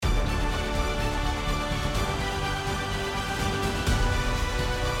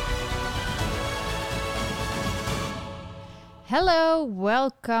Hello,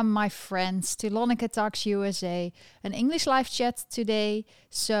 welcome my friends to Lonneke Talks USA, an English live chat today.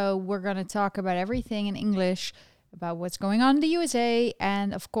 So we're going to talk about everything in English, about what's going on in the USA,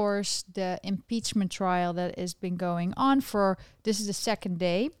 and of course the impeachment trial that has been going on this is the second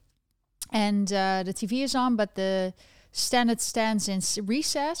day. And the TV is on, but the Senate stands in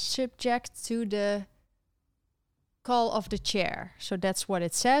recess, subject to the call of the chair. So that's what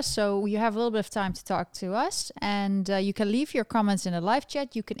it says. So you have a little bit of time to talk to us, and you can leave your comments in the live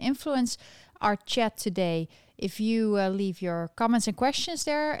chat. You can influence our chat today if you leave your comments and questions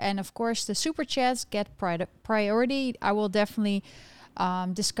there. And of course, the super chats get priority. I will definitely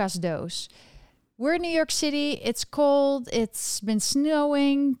discuss those. We're in New York City. It's cold. It's been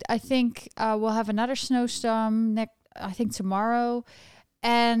snowing. I think we'll have another snowstorm tomorrow.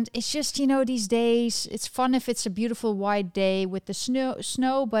 And it's just, these days, it's fun if it's a beautiful white day with the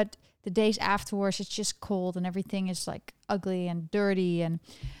snow, but the days afterwards, it's just cold and everything is like ugly and dirty.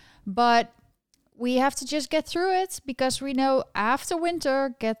 But we have to just get through it because we know after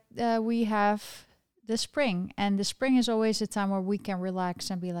winter, we have the spring. And the spring is always a time where we can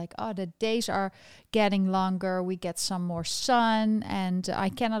relax and be like, oh, the days are getting longer. We get some more sun, and I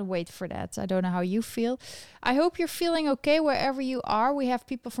cannot wait for that. I don't know how you feel. I hope you're feeling okay wherever you are. We have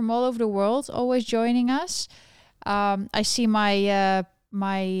people from all over the world always joining us. I see my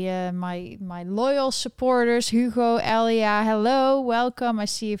loyal supporters, Hugo, Elia. Hello, welcome. I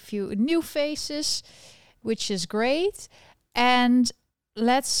see a few new faces, which is great. And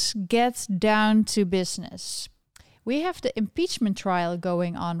let's get down to business. We have the impeachment trial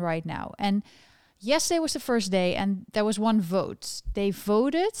going on right now. And yesterday was the first day, and there was one vote. They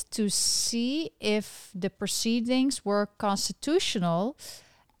voted to see if the proceedings were constitutional.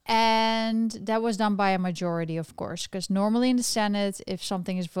 And that was done by a majority, of course, because normally in the Senate, if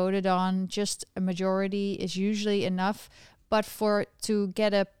something is voted on, just a majority is usually enough. But to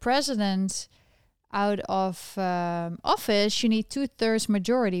get a president out of office, you need 2/3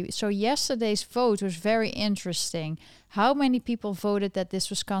 majority. So yesterday's vote was very interesting. How many people voted that this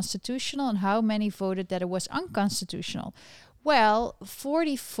was constitutional and how many voted that it was unconstitutional? Well,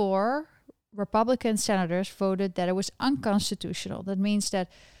 44 Republican senators voted that it was unconstitutional. That means that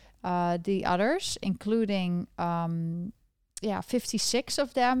the others, including 56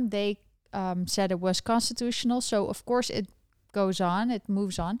 of them, they said it was constitutional. So of course it goes on, it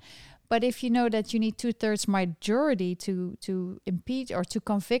moves on. But if you know that you need 2/3 majority to impeach or to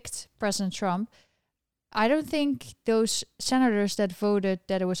convict President Trump, I don't think those senators that voted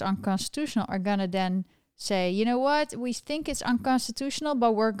that it was unconstitutional are going to then say, you know what, we think it's unconstitutional,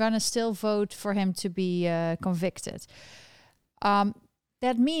 but we're going to still vote for him to be convicted.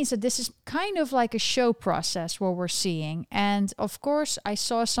 That means that this is kind of like a show process, what we're seeing. And of course, I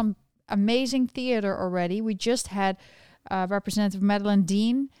saw some amazing theater already. We just had Representative Madeleine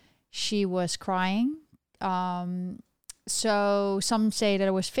Dean. She was crying. So some say that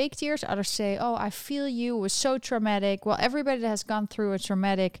it was fake tears. Others say, oh, I feel you. It was so traumatic. Well, everybody that has gone through a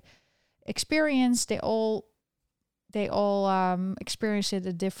traumatic experience, they all experience it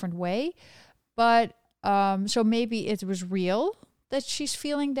a different way. But so maybe it was real that she's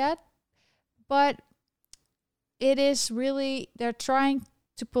feeling that. But it is really, they're trying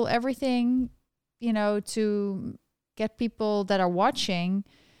to pull everything, to get people that are watching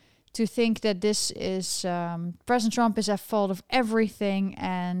to think that this is President Trump is at fault of everything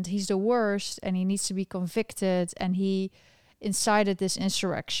and he's the worst and he needs to be convicted and he incited this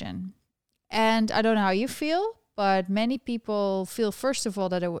insurrection. And I don't know how you feel, but many people feel, first of all,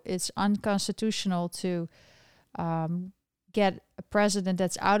 that it's unconstitutional to get a president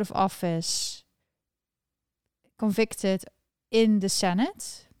that's out of office convicted in the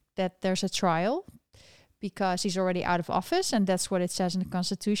Senate, that there's a trial, because he's already out of office, and that's what it says in the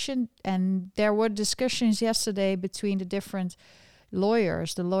Constitution. And there were discussions yesterday between the different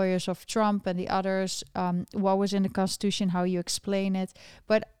lawyers, the lawyers of Trump and the others, what was in the Constitution, how you explain it.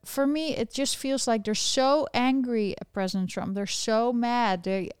 But for me, it just feels like they're so angry at President Trump. They're so mad.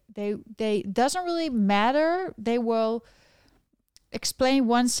 They doesn't really matter. They will explain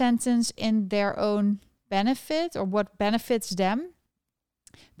one sentence in their own benefit or what benefits them,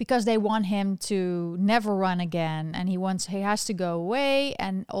 because they want him to never run again, and he has to go away,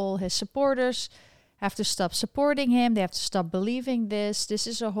 and all his supporters have to stop supporting him. They have to stop believing this. This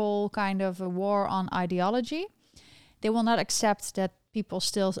is a whole kind of a war on ideology. They will not accept that people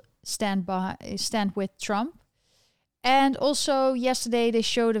still stand with Trump. And also yesterday they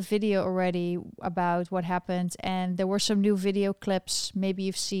showed a video already about what happened, and there were some new video clips, maybe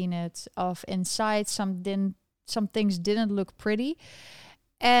you've seen it, of inside. Some things didn't look pretty.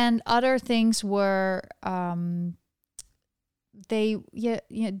 And other things were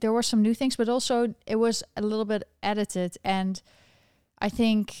there were some new things, but also it was a little bit edited, and I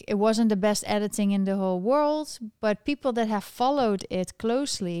think it wasn't the best editing in the whole world. But people that have followed it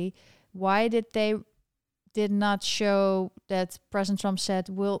closely, why did not show that President Trump said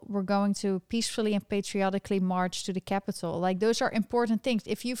we're going to peacefully and patriotically march to the Capitol? Like, those are important things.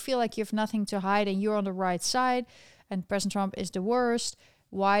 If you feel like you have nothing to hide and you're on the right side and President Trump is the worst,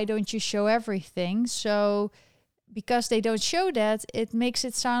 why don't you show everything? So because they don't show that, it makes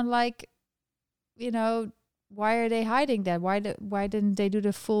it sound like, why are they hiding that? Why didn't they do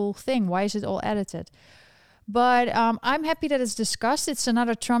the full thing? Why is it all edited? But I'm happy that it's discussed. It's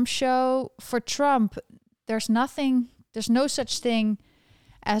another Trump show. For Trump, there's no such thing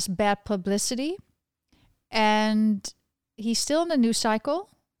as bad publicity. And he's still in the news cycle.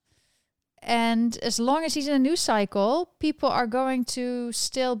 And as long as he's in a news cycle, people are going to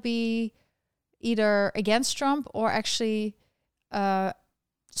still be either against Trump or actually they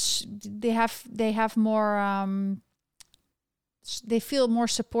have more they feel more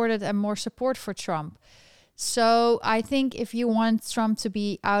supported and more support for Trump. So I think if you want Trump to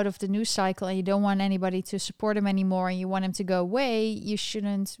be out of the news cycle and you don't want anybody to support him anymore and you want him to go away, you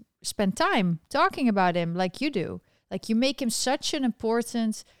shouldn't spend time talking about him like you do. Like, you make him such an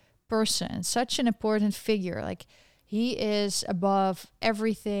important person, such an important figure. Like, he is above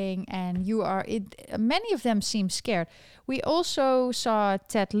everything, and you are. Many of them seem scared. We also saw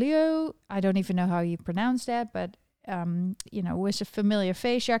Ted Lieu. I don't even know how you pronounce that, but was a familiar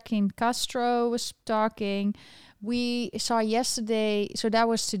face. Joaquin Castro was talking. We saw yesterday, so that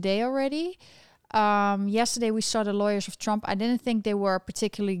was today already. Yesterday we saw the lawyers of Trump. I didn't think they were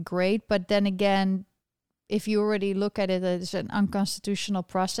particularly great, but then again, if you already look at it as an unconstitutional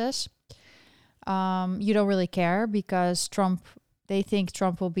process, you don't really care, because they think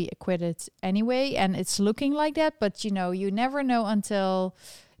Trump will be acquitted anyway, and it's looking like that. But you never know until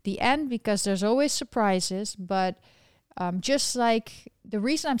the end, because there's always surprises. But just like, the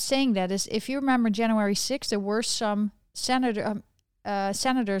reason I'm saying that is, if you remember January 6th, there were some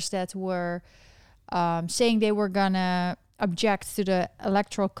senators that were saying they were gonna object to the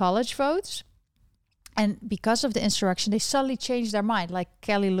electoral college votes. And because of the insurrection, they suddenly changed their mind. Like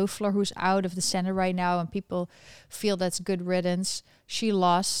Kelly Loeffler, who's out of the Senate right now, and people feel that's good riddance. She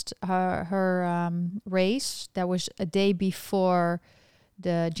lost her race. That was a day before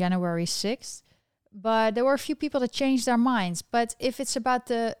the January 6th. But there were a few people that changed their minds. But if it's about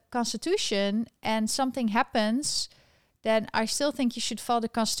the Constitution and something happens, then I still think you should follow the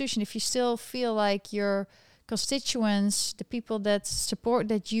Constitution. If you still feel like your constituents, the people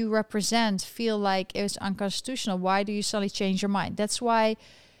that you represent, feel like it's unconstitutional, why do you suddenly change your mind? That's why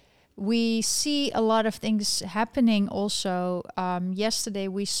we see a lot of things happening also. Yesterday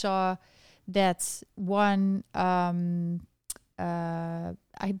we saw that one, I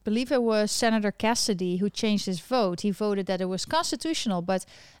believe it was Senator Cassidy, who changed his vote. He voted that it was constitutional, but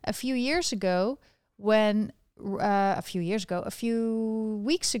a few weeks ago, a few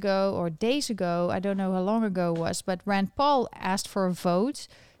weeks ago or days ago, I don't know how long ago it was, but Rand Paul asked for a vote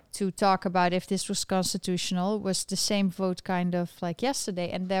to talk about if this was constitutional. It was the same vote kind of like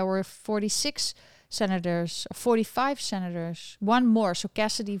yesterday, and there were 45 senators, one more. So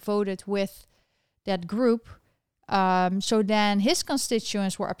Cassidy voted with that group. So then his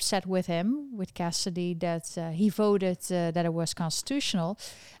constituents were upset with him, with Cassidy, that he voted that it was constitutional.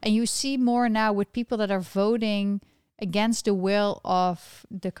 And you see more now with people that are voting against the will of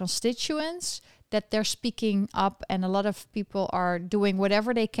the constituents, that they're speaking up, and a lot of people are doing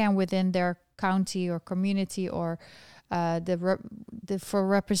whatever they can within their county or community, or for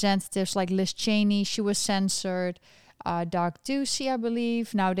representatives like Liz Cheney, she was censored. Doug Ducey, I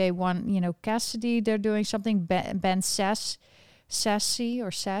believe. Now they want, Cassidy, they're doing something. Ben Sass,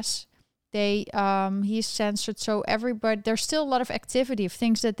 he's censored. So everybody, there's still a lot of activity of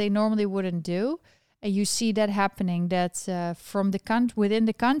things that they normally wouldn't do. And you see that happening, that from within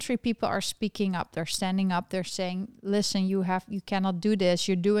the country, people are speaking up. They're standing up. They're saying, listen, you cannot do this.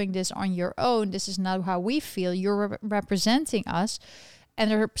 You're doing this on your own. This is not how we feel. You're representing us.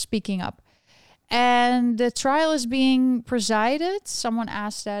 And they're speaking up. And the trial is being presided. Someone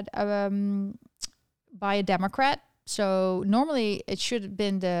asked that by a Democrat. So normally it should have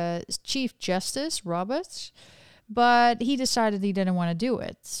been the Chief Justice, Roberts, but he decided he didn't want to do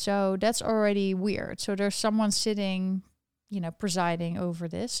it. So that's already weird. So there's someone sitting, presiding over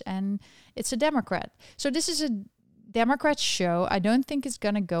this, and it's a Democrat. So this is a Democrat show. I don't think it's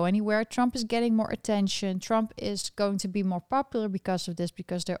going to go anywhere. Trump is getting more attention. Trump is going to be more popular because of this,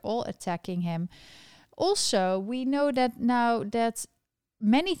 because they're all attacking him. Also, we know that now that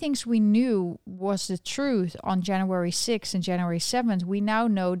many things we knew was the truth on January 6th and January 7th, we now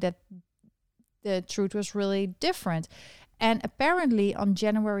know that the truth was really different. And apparently on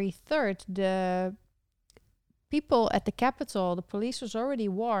January 3rd, the people at the Capitol, the police was already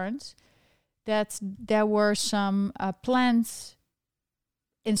warned that there were some planned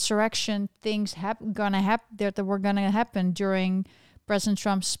insurrection things that were gonna happen during President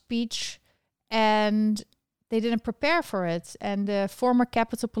Trump's speech, and they didn't prepare for it. And the former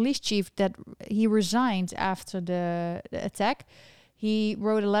Capitol Police chief, that he resigned after the attack, he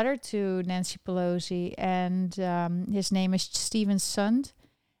wrote a letter to Nancy Pelosi, and his name is Stephen Sund.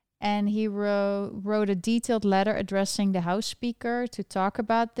 And he wrote a detailed letter addressing the House Speaker to talk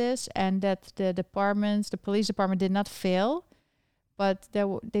about this, and that the police department did not fail, but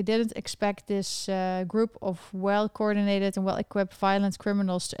they didn't expect this group of well-coordinated and well-equipped violent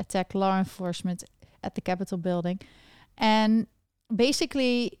criminals to attack law enforcement at the Capitol building. And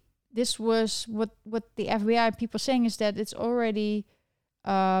basically, this was what the FBI people saying is that it's already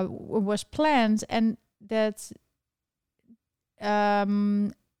was planned, and that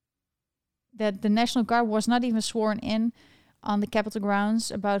that the National Guard was not even sworn in on the Capitol grounds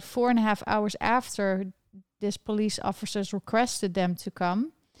about 4.5 hours after this police officers requested them to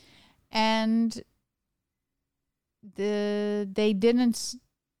come. And they didn't.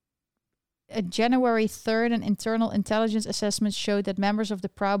 January 3rd, an internal intelligence assessment showed that members of the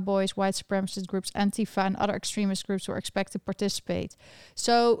Proud Boys, white supremacist groups, Antifa, and other extremist groups were expected to participate.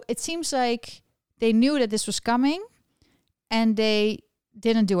 So it seems like they knew that this was coming, and they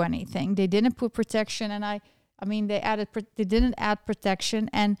didn't do anything. They didn't put protection, and I mean, they didn't add protection.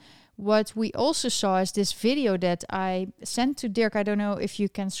 And what we also saw is this video that I sent to Dirk. I don't know if you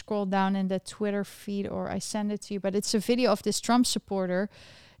can scroll down in the Twitter feed or I send it to you, but it's a video of this Trump supporter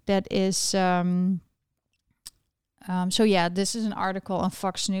that is, so yeah, this is an article on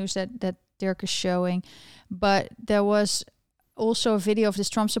Fox News that Dirk is showing. But there was also a video of this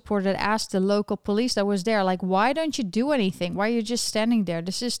Trump supporter that asked the local police that was there, like, why don't you do anything? Why are you just standing there?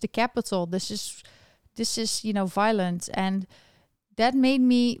 This is the Capitol. This is, violent. And that made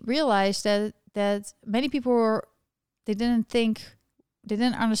me realize that many people they didn't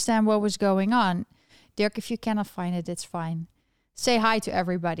understand what was going on. Dirk, if you cannot find it, it's fine. Say hi to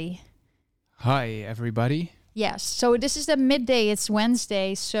everybody. Hi, everybody. Yes. So this is the midday. It's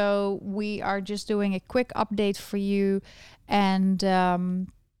Wednesday. So we are just doing a quick update for you. And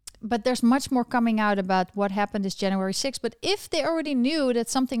but there's much more coming out about what happened this January 6th. But if they already knew that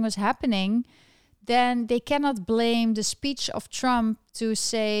something was happening, then they cannot blame the speech of Trump to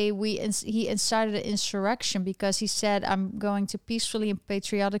say he incited an insurrection, because he said, I'm going to peacefully and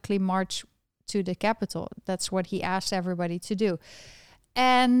patriotically march to the Capitol. That's what he asked everybody to do.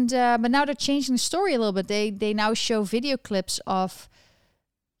 And but now they're changing the story a little bit. They now show video clips of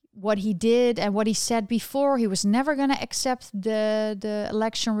what he did and what he said before. He was never going to accept the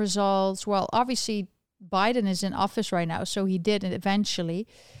election results. Well, obviously Biden is in office right now, so he did it eventually.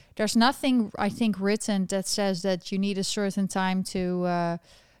 There's nothing, I think, written that says that you need a certain time to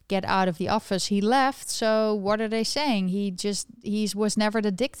get out of the office. He left, so what are they saying? He was never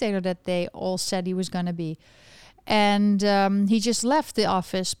the dictator that they all said he was going to be. And he just left the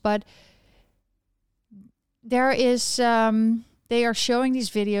office. But there is, they are showing these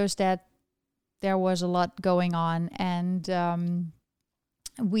videos that there was a lot going on, and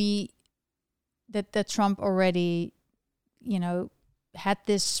that Trump already, had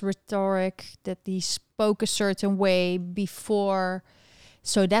this rhetoric that he spoke a certain way before.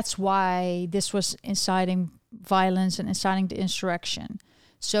 So that's why this was inciting violence and inciting the insurrection.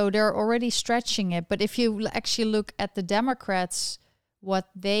 So they're already stretching it. But if you actually look at the Democrats, what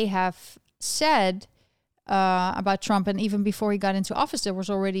they have said about Trump, and even before he got into office, there was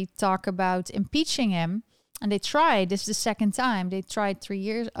already talk about impeaching him. And they tried. This is the second time. They tried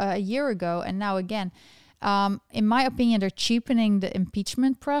a year ago, and now again. In my opinion, they're cheapening the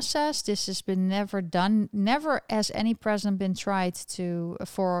impeachment process. This has been never done. Never has any president been tried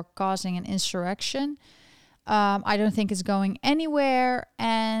for causing an insurrection. I don't think it's going anywhere.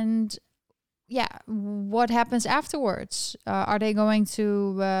 And yeah, what happens afterwards? Are they going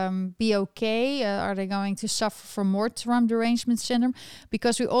to be okay? Are they going to suffer from more Trump derangement syndrome?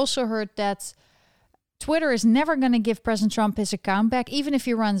 Because we also heard that Twitter is never going to give President Trump his account back, even if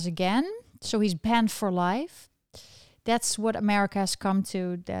he runs again. So he's banned for life. That's what America has come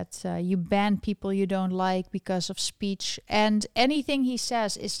to, that you ban people you don't like because of speech. And anything he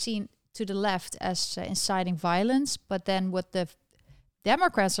says is seen to the left as inciting violence. But then what the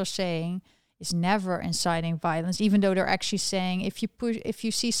Democrats are saying is never inciting violence, even though they're actually saying if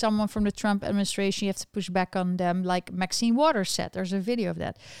you see someone from the Trump administration, you have to push back on them, like Maxine Waters said. There's a video of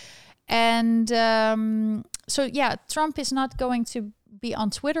that. And so, yeah, Trump is not going to be on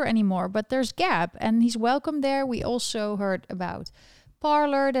Twitter anymore, but there's Gab, and he's welcome there. We also heard about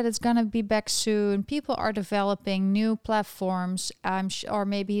Parler, that it's going to be back soon. People are developing new platforms, or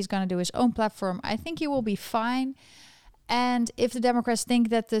maybe he's going to do his own platform. I think he will be fine. And if the Democrats think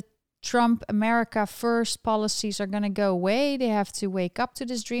that the Trump America First policies are going to go away, they have to wake up to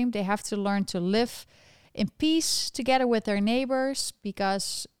this dream. They have to learn to live in peace together with their neighbors,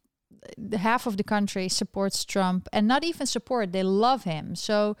 because half of the country supports Trump, and not even support, they love him.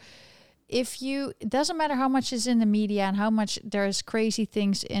 So it doesn't matter how much is in the media and how much there's crazy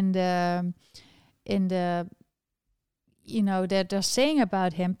things in the that they're saying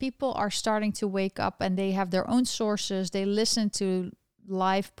about him, people are starting to wake up, and they have their own sources. They listen to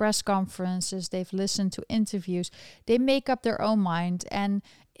live press conferences, they've listened to interviews, they make up their own mind. And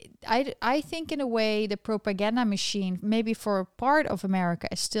I think in a way the propaganda machine, maybe for a part of America,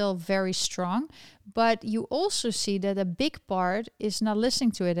 is still very strong, but you also see that a big part is not listening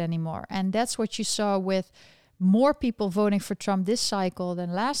to it anymore. And that's what you saw with more people voting for Trump this cycle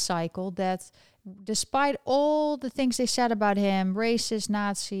than last cycle, that despite all the things they said about him, racist,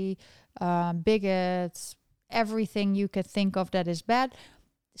 Nazi, bigots, everything you could think of that is bad,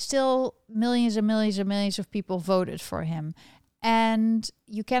 still millions and millions and millions of people voted for him. And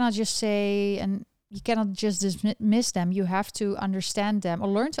you cannot just say, and you cannot just dismiss them. You have to understand them, or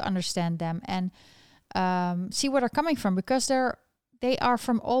learn to understand them, and see where they're coming from, because they are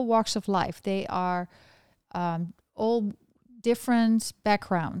from all walks of life. They are all different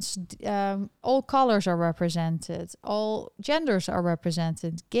backgrounds. All colors are represented. All genders are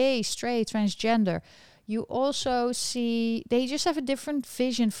represented. Gay, straight, transgender. You also see they just have a different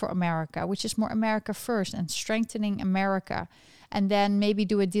vision for America, which is more America first and strengthening America, and then maybe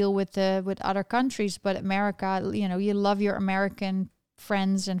do a deal with other countries. But America, you love your American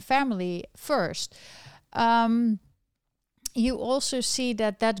friends and family first. You also see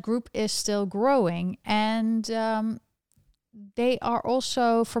that group is still growing, and they are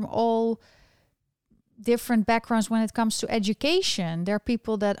also from all different backgrounds when it comes to education. There are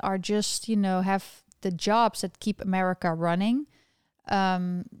people that are just, have the jobs that keep America running.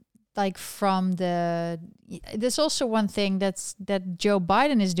 There's also one thing that Joe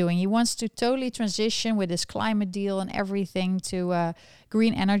Biden is doing. He wants to totally transition with his climate deal and everything to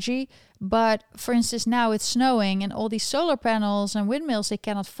green energy. But for instance, now it's snowing, and all these solar panels and windmills, they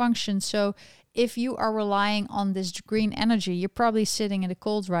cannot function. So if you are relying on this green energy, you're probably sitting in the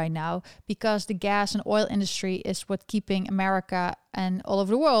cold right now, because the gas and oil industry is what keeping America and all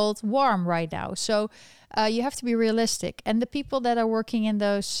over the world warm right now. So you have to be realistic. And the people that are working in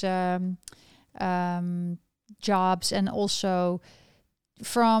those jobs, and also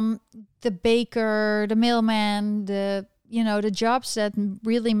from the baker, the mailman, the jobs that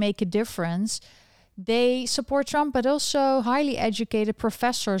really make a difference, they support Trump, but also highly educated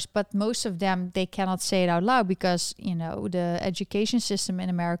professors. But most of them, they cannot say it out loud, because, the education system in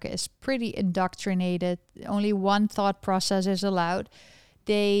America is pretty indoctrinated. Only one thought process is allowed.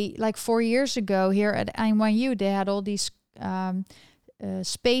 They, like 4 years ago here at NYU, they had all these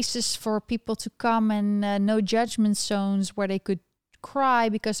spaces for people to come, and no judgment zones where they could cry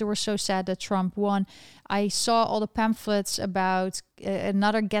because they were so sad that Trump won. I saw all the pamphlets about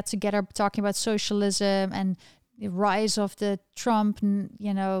another get-together talking about socialism and the rise of the Trump,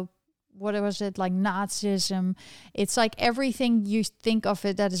 what was it, like Nazism. It's like everything you think of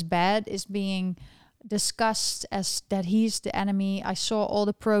it that is bad is being discussed as that he's the enemy. I saw all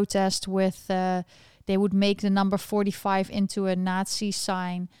the protests with they would make the number 45 into a Nazi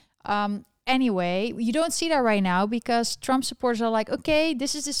sign. Anyway, you don't see that right now, because Trump supporters are like, okay,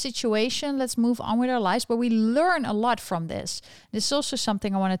 this is the situation, let's move on with our lives. But we learn a lot from this. This is also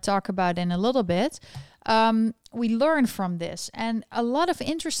something I want to talk about in a little bit. We learn from this, and a lot of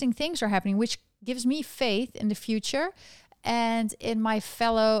interesting things are happening, which gives me faith in the future and in my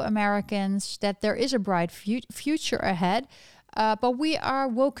fellow Americans that there is a bright future ahead. But we are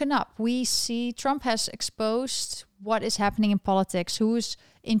woken up. We see Trump has exposed what is happening in politics, who's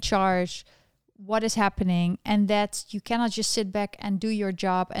in charge, what is happening, and that you cannot just sit back and do your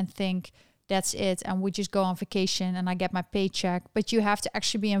job and think that's it, and we just go on vacation and I get my paycheck. But you have to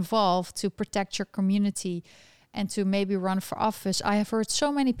actually be involved to protect your community and to maybe run for office. I have heard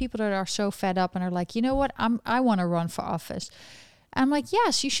so many people that are so fed up and are like, you know what, I want to run for office. And I'm like,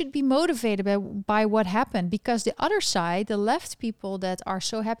 yes, you should be motivated by what happened, because the other side, the left people that are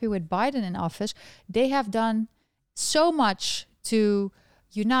so happy with Biden in office, they have done so much to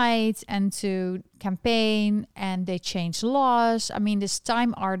unite and to campaign, and they change laws. I mean, this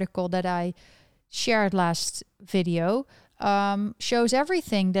Time article that I shared last video shows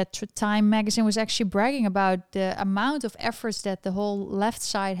everything that Time magazine was actually bragging about, the amount of efforts that the whole left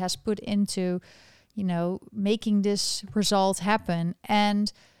side has put into, making this result happen.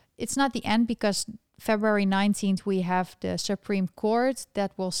 And it's not the end, because February 19th, we have the Supreme Court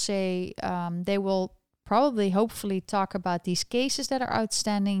that will say they will probably, hopefully, talk about these cases that are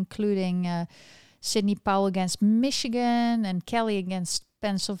outstanding, including Sidney Powell against Michigan and Kelly against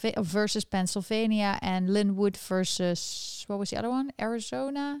versus Pennsylvania, and Linwood versus, what was the other one?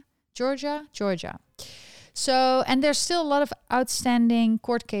 Arizona? Georgia. So, and there's still a lot of outstanding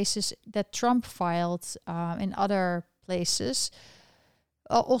court cases that Trump filed in other places.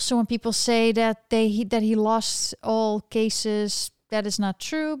 Also, when people say that he lost all cases, that is not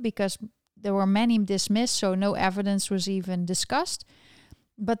true, because there were many dismissed, so no evidence was even discussed.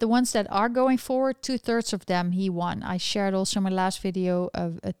 But the ones that are going forward, 2/3 of them he won. I shared also my last video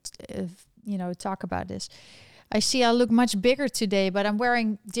of talk about this. I see I look much bigger today, but I'm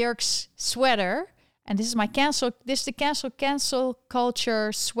wearing Dirk's sweater. And this is the cancel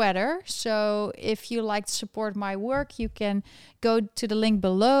culture sweater. So if you like to support my work, you can go to the link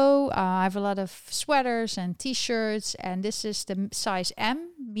below. I have a lot of sweaters and t-shirts, and this is the size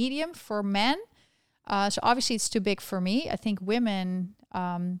M, medium for men. So obviously it's too big for me. I think women,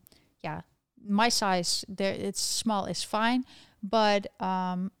 my size, it's small is fine. But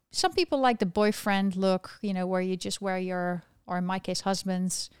some people like the boyfriend look, where you just wear your, or in my case,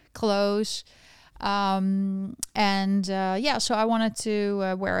 husband's clothes. So I wanted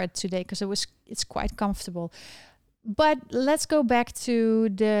to wear it today because it's quite comfortable. But let's go back to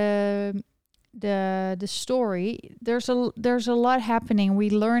the story. There's a lot happening. We're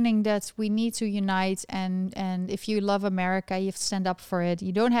learning that we need to unite, and if you love America, you have to stand up for it.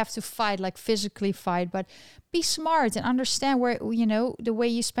 You don't have to fight, like physically fight, but be smart and understand where, the way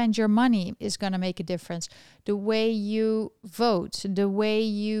you spend your money is going to make a difference. The way you vote, the way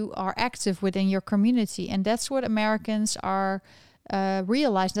you are active within your community. And that's what Americans are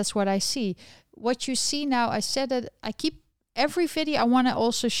realizing. That's what I see. What you see now, I said that I keep every video. I want to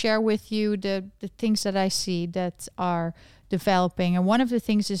also share with you the things that I see that are developing. And one of the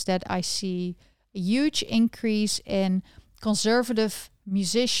things is that I see a huge increase in conservative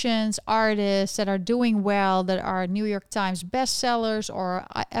musicians, artists that are doing well, that are New York Times bestsellers or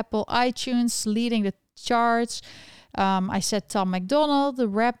Apple iTunes leading the charts. I said Tom McDonald, the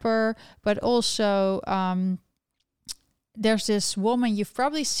rapper, but also there's this woman, you've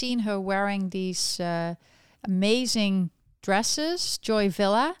probably seen her wearing these amazing dresses, Joy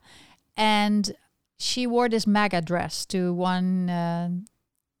Villa, and she wore this MAGA dress to one,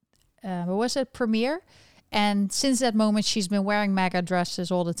 premiere. And since that moment, she's been wearing MAGA dresses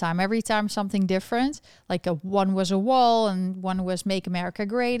all the time. Every time something different, like one was a wall and one was Make America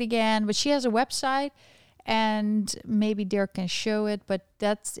Great Again. But she has a website, and maybe Dirk can show it. But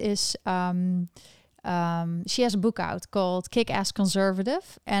that is, she has a book out called Kick-Ass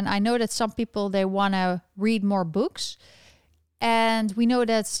Conservative. And I know that some people, they want to read more books. And we know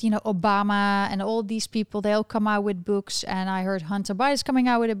that, Obama and all these people, they all come out with books. And I heard Hunter Biden's coming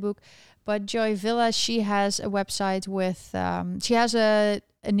out with a book. But Joy Villa, she has a website with, she has a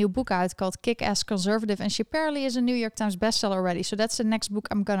new book out called Kick-Ass Conservative. And she apparently is a New York Times bestseller already. So that's the next book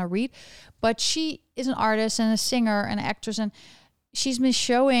I'm going to read. But she is an artist and a singer and an actress. And she's been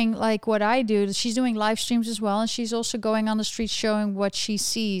showing like what I do. She's doing live streams as well. And she's also going on the streets showing what she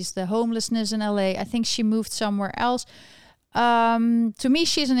sees. The homelessness in LA. I think she moved somewhere else. To me,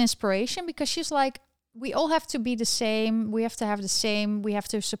 she's an inspiration because she's like, we all have to be the same. We have to have the same. We have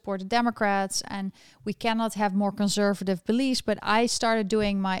to support the Democrats, and we cannot have more conservative beliefs. But I started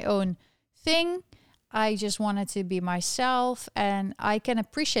doing my own thing. I just wanted to be myself, and I can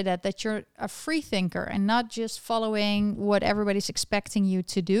appreciate that you're a free thinker and not just following what everybody's expecting you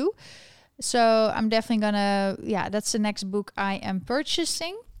to do. So I'm definitely gonna, that's the next book I am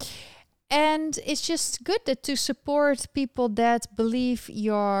purchasing. And it's just good to support people that believe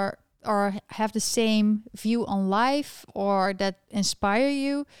or have the same view on life or that inspire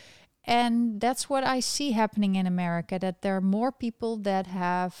you. And that's what I see happening in America, that there are more people that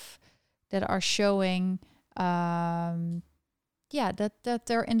are showing, that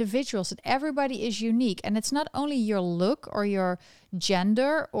they're individuals, that everybody is unique. And it's not only your look or your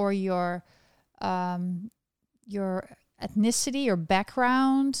gender or your ethnicity or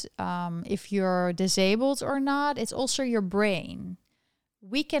background, if you're disabled or not, it's also your brain.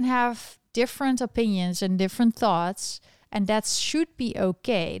 We can have different opinions and different thoughts, and that should be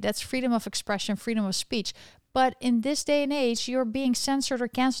okay. That's freedom of expression, freedom of speech. But in this day and age, you're being censored or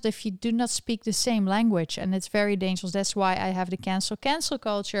canceled if you do not speak the same language. And it's very dangerous. That's why I have the cancel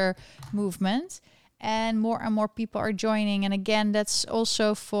culture movement. And more people are joining. And again, that's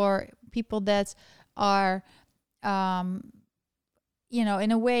also for people that are, in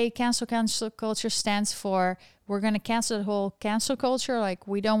a way, cancel culture stands for we're going to cancel the whole cancel culture. Like,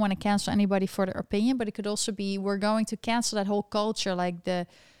 we don't want to cancel anybody for their opinion, but it could also be we're going to cancel that whole culture. Like, the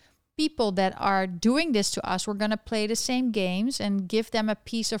people that are doing this to us, we're going to play the same games and give them a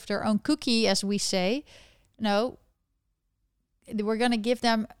piece of their own cookie, as we say. No, we're going to give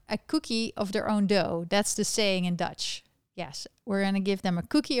them a cookie of their own dough. That's the saying in Dutch. Yes, we're going to give them a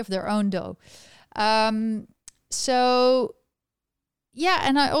cookie of their own dough. So, yeah,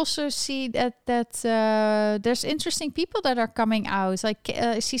 and I also see that there's interesting people that are coming out. Like,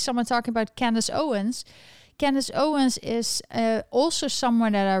 I see someone talking about Candace Owens. Candace Owens is also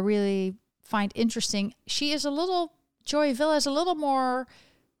someone that I really find interesting. She is Joy Villa is a little more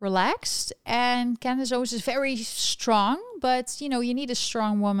relaxed, and Candace Owens is very strong, but, you need a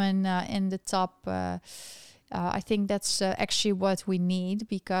strong woman in the top. I think that's actually what we need,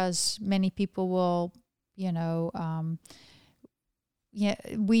 because many people will, you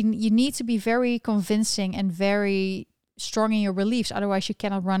need to be very convincing and very strong in your beliefs. Otherwise, you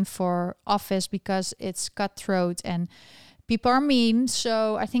cannot run for office, because it's cutthroat and people are mean.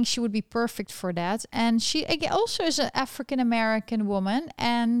 So I think she would be perfect for that. And she also is an African-American woman,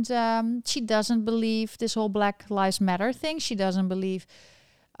 and she doesn't believe this whole Black Lives Matter thing. She doesn't believe,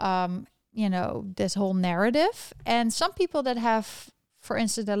 this whole narrative. And some people that have, for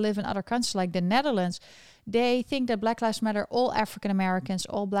instance, that live in other countries like the Netherlands, they think that Black Lives Matter, all African Americans,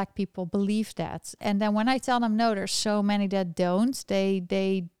 all Black people believe that. And then when I tell them, no, there's so many that don't,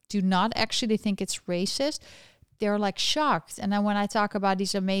 they do not actually think it's racist. They're like shocked. And then when I talk about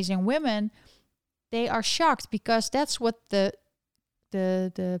these amazing women, they are shocked, because that's what the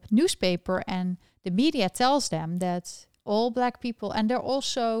newspaper and the media tells them, that all Black people, and they're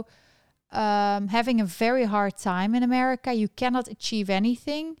also having a very hard time in America. You cannot achieve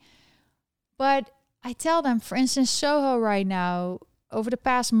anything. But I tell them, for instance, Soho right now, over the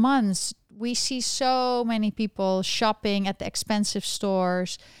past months, we see so many people shopping at the expensive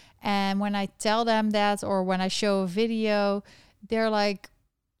stores. And when I tell them that, or when I show a video, they're like,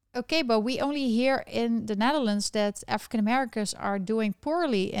 okay, but we only hear in the Netherlands that African Americans are doing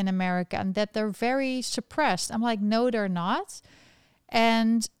poorly in America and that they're very suppressed. I'm like, no, they're not.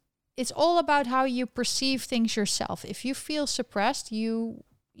 And it's all about how you perceive things yourself. If you feel suppressed, you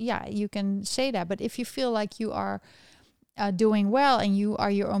can say that. But if you feel like you are doing well and you are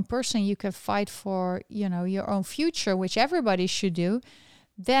your own person, you can fight for, your own future, which everybody should do,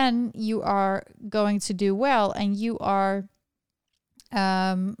 then you are going to do well, and you are,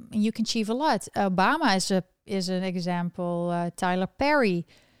 you can achieve a lot. Obama is an example. Tyler Perry,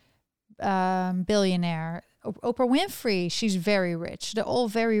 billionaire. Oprah Winfrey, she's very rich. They're all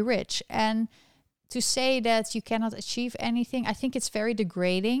very rich. And to say that you cannot achieve anything, I think it's very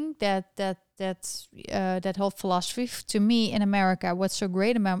degrading. That whole philosophy. To me, in America, what's so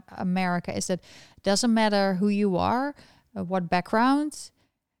great about America is that it doesn't matter who you are, what background.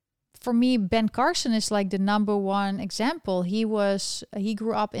 For me, Ben Carson is like the number one example. He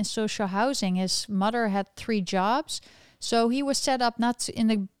grew up in social housing. His mother had 3 jobs, so he was set up not in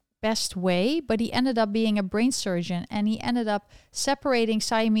the best way, but he ended up being a brain surgeon, and he ended up separating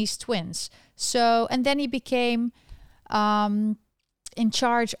Siamese twins. So, and then he became in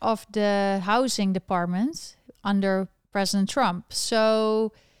charge of the housing department under President Trump.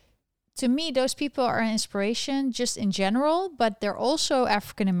 So to me, those people are an inspiration just in general, but they're also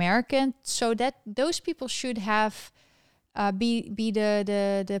African American. So that those people should have be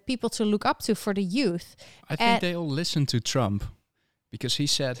the people to look up to for the youth. I think they all listen to Trump, because he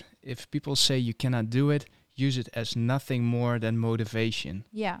said, if people say you cannot do it, use it as nothing more than motivation.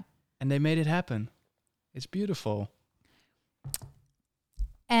 Yeah. And they made it happen. It's beautiful.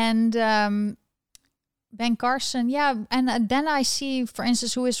 And Ben Carson, yeah. And then I see, for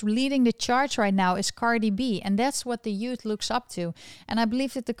instance, who is leading the charge right now is Cardi B. And that's what the youth looks up to. And I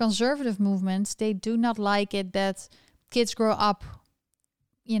believe that the conservative movements, they do not like it that kids grow up,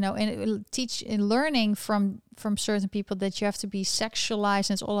 and learning from certain people that you have to be sexualized,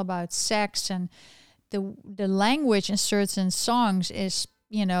 and it's all about sex, and the language in certain songs is,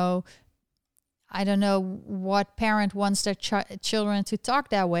 I don't know what parent wants their children to talk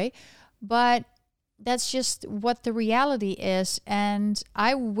that way, but that's just what the reality is. And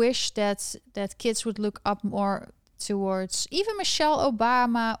I wish that kids would look up more towards even Michelle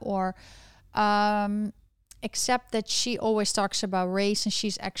Obama or except that she always talks about race, and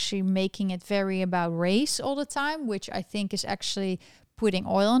she's actually making it very about race all the time, which I think is actually putting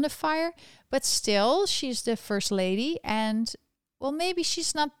oil on the fire. But still, she's the first lady, and well, maybe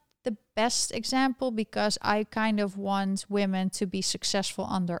she's not the best example, because I kind of want women to be successful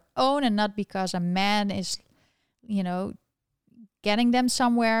on their own and not because a man is, getting them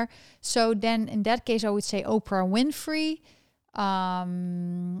somewhere. So then in that case, I would say Oprah Winfrey.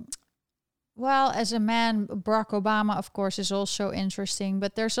 Well, as a man, Barack Obama, of course, is also interesting.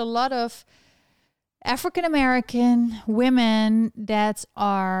 But there's a lot of African-American women that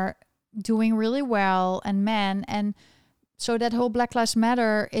are doing really well, and men. And so that whole Black Lives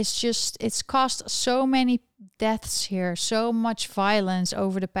Matter is just, it's caused so many deaths here, so much violence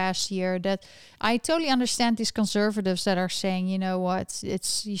over the past year, that I totally understand these conservatives that are saying, you know what,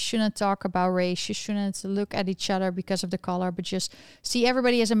 you shouldn't talk about race, you shouldn't look at each other because of the color, but just see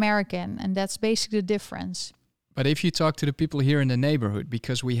everybody as American. And that's basically the difference. But if you talk to the people here in the neighborhood,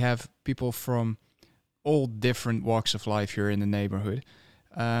 because we have people from all different walks of life here in the neighborhood,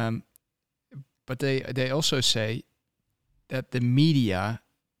 but they also say that the media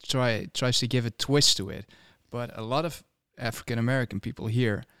tries to give a twist to it. But a lot of African American people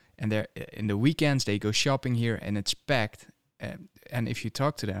here, and they're in the weekends they go shopping here, and it's packed. And if you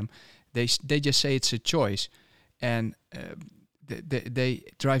talk to them, they just say it's a choice, and they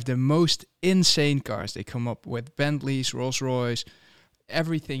drive the most insane cars. They come up with Bentleys, Rolls Royce,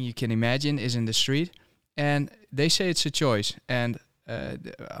 everything you can imagine is in the street, and they say it's a choice. And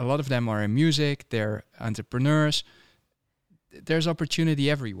a lot of them are in music. They're entrepreneurs. There's opportunity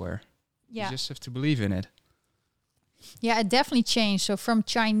everywhere. Yeah. You just have to believe in it. Yeah, it definitely changed. So from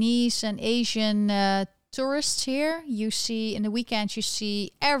Chinese and Asian tourists here, you see in the weekends, you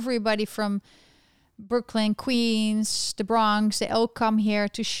see everybody from Brooklyn, Queens, the Bronx, they all come here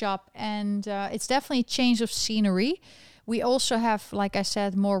to shop. And it's definitely a change of scenery. We also have, like I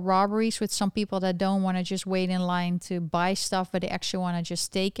said, more robberies with some people that don't want to just wait in line to buy stuff, but they actually want to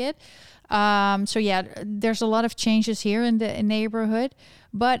just take it. So yeah, there's a lot of changes here in the neighborhood.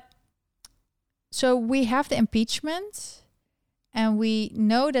 But so we have the impeachment, and we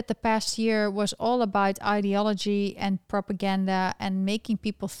know that the past year was all about ideology and propaganda and making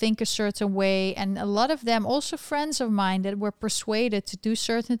people think a certain way. And a lot of them, also friends of mine that were persuaded to do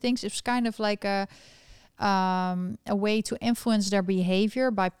certain things. It's kind of like a way to influence their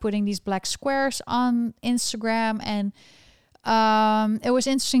behavior by putting these black squares on Instagram. And it was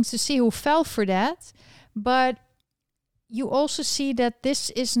interesting to see who fell for that. But you also see that this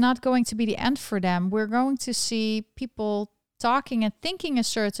is not going to be the end for them. We're going to see people talking and thinking a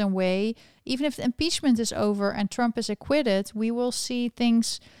certain way. Even if the impeachment is over and Trump is acquitted, we will see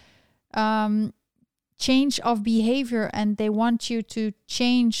things change of behavior, and they want you to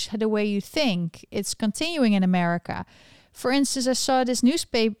change the way you think. It's continuing in America. For instance, I saw this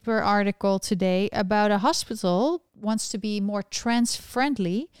newspaper article today about a hospital wants to be more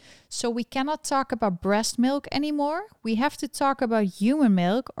trans-friendly. So we cannot talk about breast milk anymore. We have to talk about human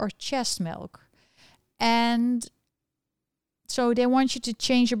milk or chest milk. And so they want you to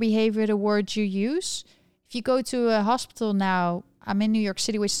change your behavior, the words you use. If you go to a hospital now, I'm in New York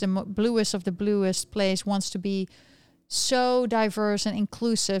City, which is the bluest of the bluest place, wants to be so diverse and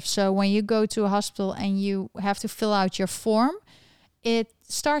inclusive. So when you go to a hospital and you have to fill out your form, it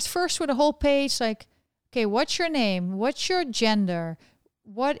starts first with a whole page like, okay, what's your name? What's your gender?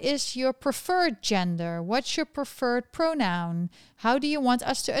 What is your preferred gender? What's your preferred pronoun? How do you want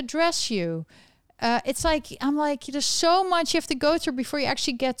us to address you? It's like, I'm like, there's so much you have to go through before you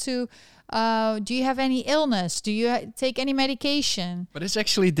actually get to, do you have any illness? Do you take any medication? But it's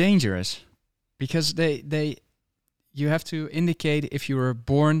actually dangerous, because you have to indicate if you were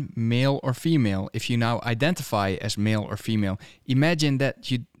born male or female. If you now identify as male or female, imagine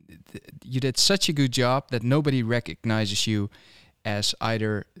that you did such a good job that nobody recognizes you as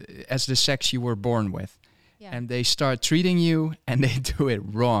either as the sex you were born with. Yeah. And they start treating you and they do it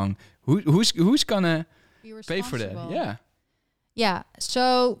wrong. Who's gonna pay for that? Yeah. Yeah.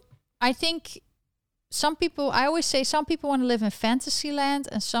 So I think I always say some people want to live in fantasy land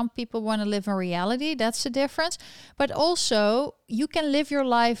and some people want to live in reality. That's the difference. But also you can live your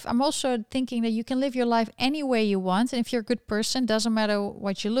life. I'm also thinking that you can live your life any way you want. And if you're a good person, doesn't matter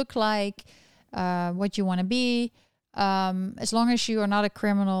what you look like, what you want to be. As long as you are not a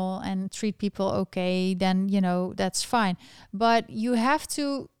criminal and treat people okay, then, that's fine. But you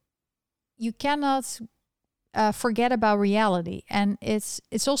cannot forget about reality. And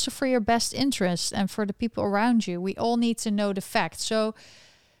it's also for your best interest and for the people around you. We all need to know the facts. So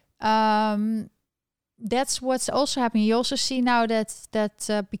that's what's also happening. You also see now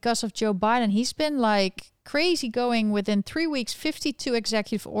that because of Joe Biden, he's been like crazy going. Within 3 weeks, 52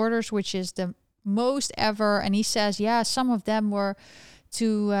 executive orders, which is the most ever. And he says, yeah, some of them were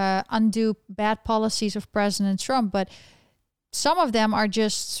to undo bad policies of President Trump, but some of them are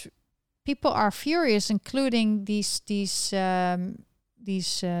just, people are furious, including these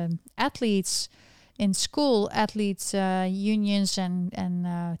athletes in school, athletes unions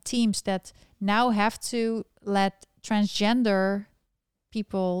and teams that now have to let transgender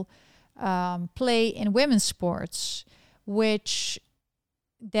people play in women's sports, which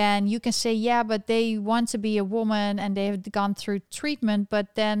then you can say, yeah, but they want to be a woman and they've gone through treatment.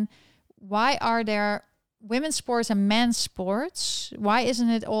 But then why are there women's sports and men's sports? Why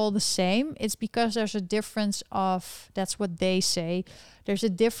isn't it all the same? It's because there's a difference of, that's what they say, there's a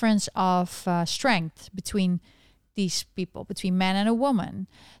difference of strength between these people, between man and a woman.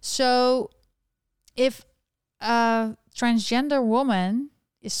 So if a transgender woman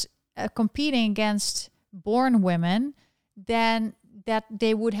is competing against born women, then that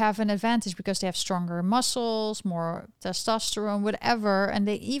they would have an advantage because they have stronger muscles, more testosterone, whatever. And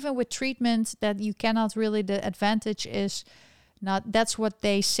they, even with treatment, that you cannot really, the advantage is not, that's what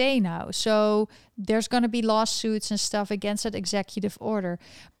they say now. So there's going to be lawsuits and stuff against that executive order.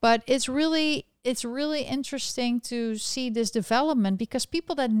 But it's really interesting to see this development, because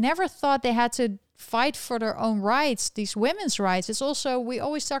people that never thought they had to fight for their own rights, these women's rights, it's also, we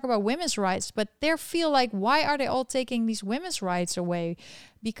always talk about women's rights, but they feel like, why are they all taking these women's rights away?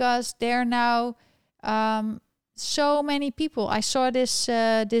 Because they're now so many people. I saw this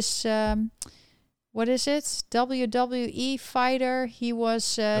what is it, WWE fighter, he was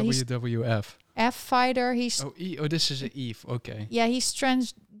WWF F fighter, he's this is an Eve, okay, yeah, he's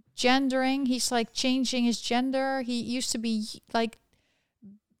transgendering, he's like changing his gender. He used to be like,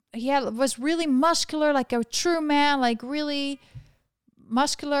 was really muscular, like a true man, like really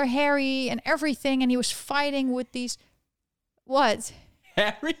muscular, hairy and everything. And he was fighting with these, what?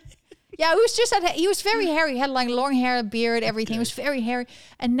 Hairy? Yeah, he was very hairy. He had like long hair, beard, everything. Okay. He was very hairy.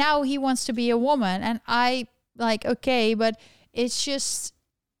 And now he wants to be a woman. And I like, okay, but it's just,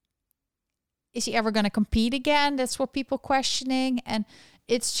 is he ever going to compete again? That's what people questioning. And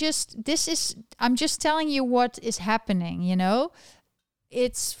it's just, I'm just telling you what is happening, you know?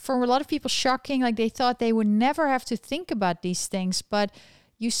 It's for a lot of people shocking, like they thought they would never have to think about these things. But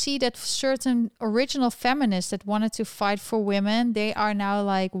you see that certain original feminists that wanted to fight for women, they are now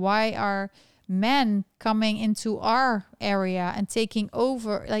like, why are men coming into our area and taking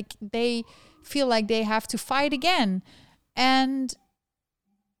over? Like they feel like they have to fight again. And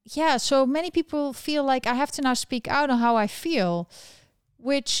yeah, so many people feel like I have to now speak out on how I feel,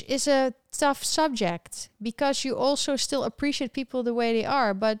 which is a tough subject because you also still appreciate people the way they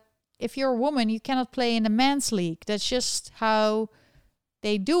are. But if you're a woman, you cannot play in the men's league. That's just how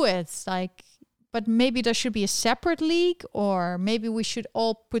they do it. Like, but maybe there should be a separate league, or maybe we should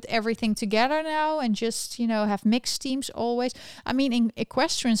all put everything together now and just, you know, have mixed teams always. I mean, in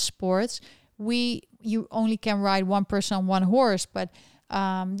equestrian sports, you only can ride one person on one horse, but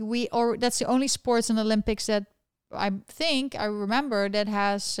that's the only sports in the Olympics that I remember that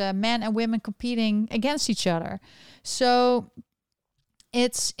has men and women competing against each other. So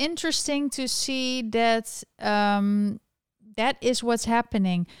it's interesting to see that that is what's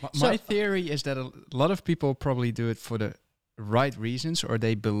happening. My theory is that a lot of people probably do it for the right reasons, or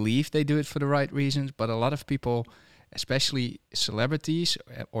they believe they do it for the right reasons. But a lot of people, especially celebrities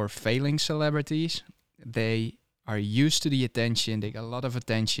or failing celebrities, they are used to the attention. They get a lot of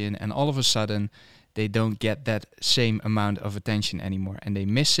attention, and all of a sudden they don't get that same amount of attention anymore, and they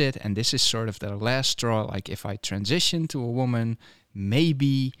miss it. And this is sort of their last straw. Like, if I transition to a woman,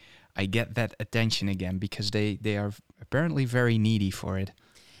 maybe I get that attention again, because they are apparently very needy for it.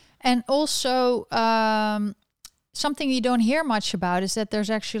 And also, something you don't hear much about is that there's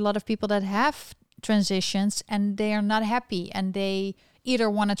actually a lot of people that have transitions and they are not happy, and they either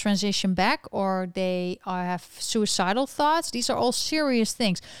want to transition back or they have suicidal thoughts. These are all serious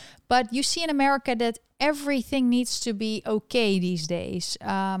things. But you see in America that everything needs to be okay these days.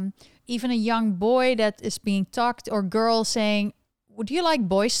 Even a young boy that is being talked, or girl saying, would you like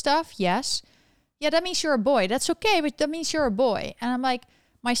boy stuff? Yes. Yeah, that means you're a boy. That's okay, but that means you're a boy. And I'm like,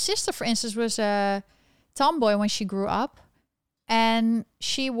 my sister, for instance, was a tomboy when she grew up. And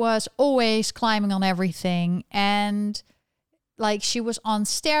she was always climbing on everything. And like, she was on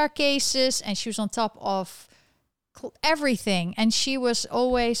staircases and she was on top of everything. And she was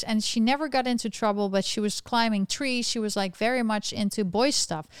always, and she never got into trouble, but she was climbing trees. She was like very much into boy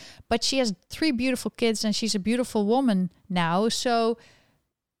stuff. But she has 3 beautiful kids and she's a beautiful woman now. So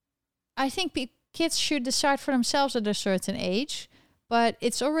I think kids should decide for themselves at a certain age. but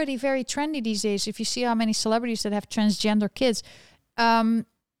it's already very trendy these days. If you see how many celebrities that have transgender kids,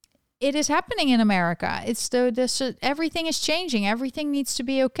 it is happening in America. It's everything is changing. Everything needs to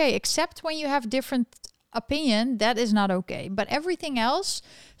be okay, except when you have different opinion, that is not okay. But everything else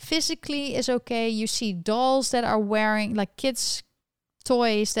physically is okay. You see dolls that are wearing, like kids'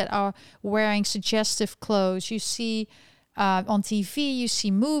 toys that are wearing suggestive clothes. You see on TV, you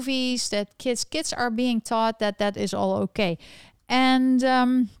see movies that kids are being taught that is all okay. And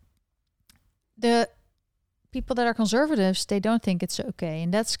the people that are conservatives, they don't think it's okay.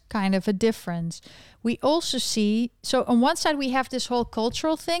 And that's kind of a difference. We also see, so on one side, we have this whole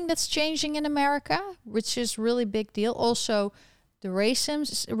cultural thing that's changing in America, which is really big deal. Also, the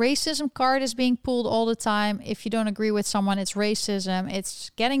racism card is being pulled all the time. If you don't agree with someone, it's racism. It's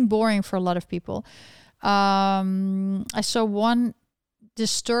getting boring for a lot of people. I saw one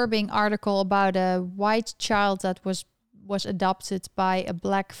disturbing article about a white child that was adopted by a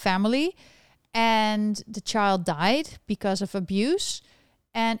black family, and the child died because of abuse.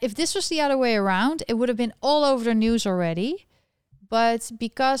 And if this was the other way around, it would have been all over the news already. But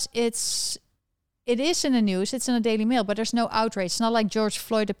because it is in the news, it's in the Daily Mail, but there's no outrage. It's not like George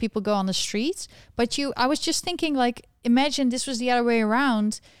Floyd that people go on the streets. But I was just thinking, like, imagine this was the other way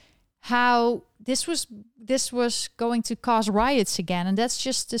around, how this was going to cause riots again. And that's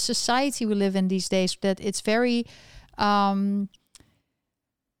just the society we live in these days, that it's very,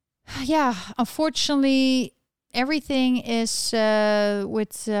 unfortunately, everything is they're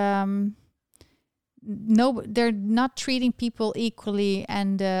not treating people equally,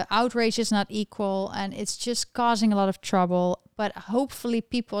 and outrage is not equal, and it's just causing a lot of trouble. But hopefully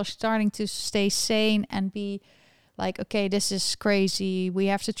people are starting to stay sane and be like, okay, this is crazy. We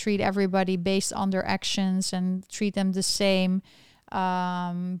have to treat everybody based on their actions and treat them the same.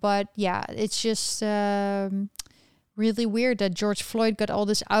 But yeah, it's just really weird that George Floyd got all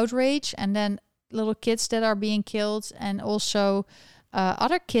this outrage, and then little kids that are being killed, and also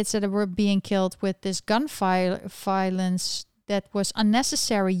other kids that were being killed with this gun violence that was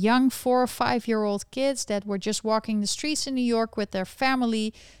unnecessary. Young 4 or 5 year old kids that were just walking the streets in New York with their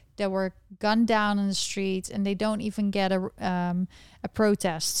family, that were gunned down in the streets, and they don't even get a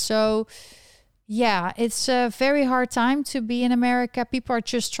protest. So yeah, it's a very hard time to be in America. People are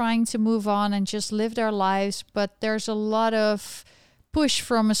just trying to move on and just live their lives, but there's a lot of push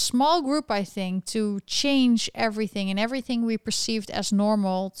from a small group, I think, to change everything, and everything we perceived as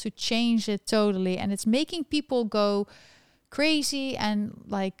normal, to change it totally. And it's making people go crazy and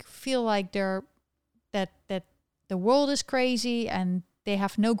like feel like that the world is crazy and they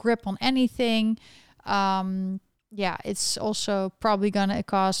have no grip on anything. It's also probably gonna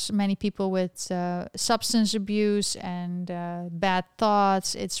cause many people with substance abuse and bad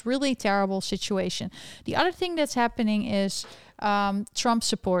thoughts. It's really terrible situation. The other thing that's happening is Trump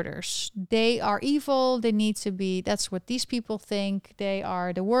supporters. They are evil. They need to be. That's what these people think. They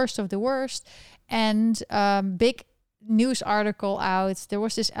are the worst of the worst. And big news article out. There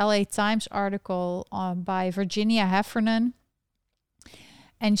was this LA Times article by Virginia Heffernan.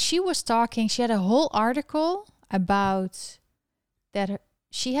 And she was talking. She had a whole article about that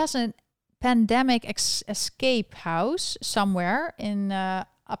she has a pandemic escape house somewhere in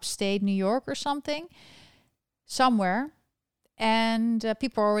upstate New York or something. Somewhere. And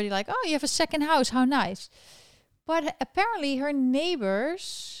people are already like, oh, you have a second house. How nice. But apparently her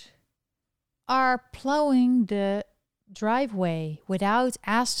neighbors are plowing the driveway without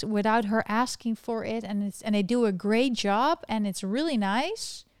her asking for it. And they do a great job, and it's really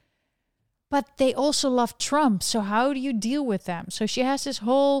nice. But they also love Trump. So how do you deal with them? So she has this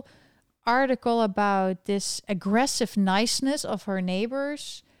whole article about this aggressive niceness of her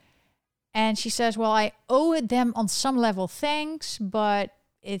neighbors. And she says, well, I owe them on some level thanks, but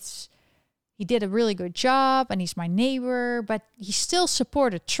he did a really good job and he's my neighbor, but he still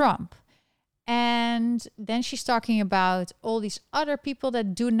supported Trump. And then she's talking about all these other people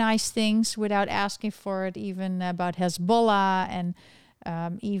that do nice things without asking for it, even about Hezbollah, and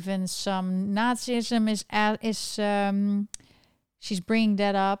even some Nazism she's bringing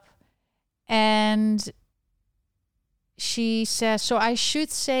that up. And she says, so I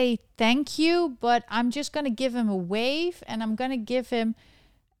should say thank you, but I'm just going to give him a wave, and I'm going to give him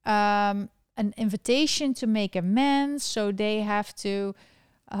an invitation to make amends. So they have to,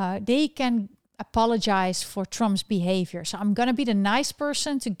 they can apologize for Trump's behavior. So I'm going to be the nice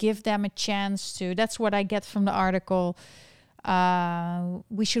person to give them a chance to. That's what I get from the article.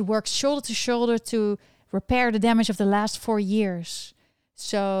 We should work shoulder to shoulder to repair the damage of the last 4 years.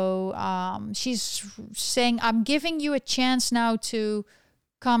 So she's saying, I'm giving you a chance now to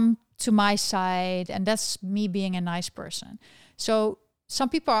come to my side. And that's me being a nice person. So some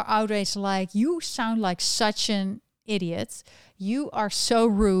people are outraged, like, you sound like such an idiot. You are so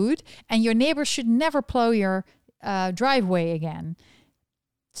rude, and your neighbor should never plow your driveway again.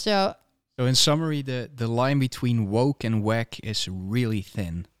 So in summary, the line between woke and whack is really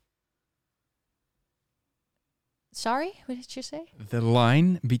thin. Sorry, what did you say? The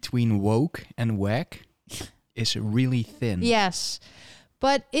line between woke and whack is really thin. Yes.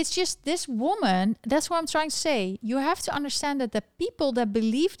 But it's just this woman, that's what I'm trying to say. You have to understand that the people that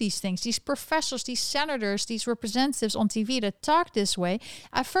believe these things, these professors, these senators, these representatives on TV that talk this way,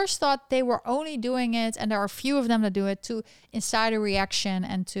 I first thought they were only doing it, and there are a few of them that do it, to incite a reaction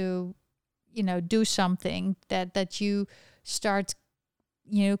and to, do something that you start,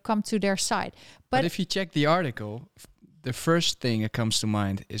 come to their side. But if you check the article, the first thing that comes to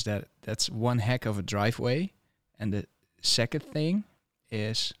mind is that that's one heck of a driveway. And the second thing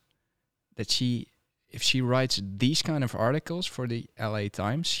is that if she writes these kind of articles for the LA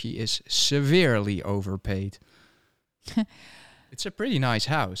Times, she is severely overpaid. It's a pretty nice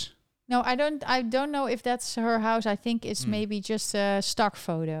house. No, I don't know if that's her house. I think it's maybe just a stock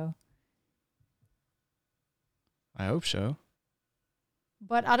photo. I hope so.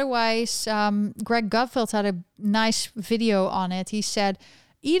 But otherwise, Greg Gutfeld had a nice video on it. He said,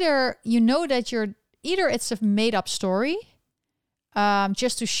 either it's a made up story,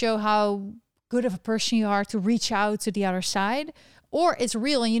 just to show how good of a person you are to reach out to the other side, or it's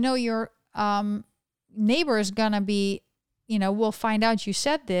real and your neighbor is gonna be, we'll find out you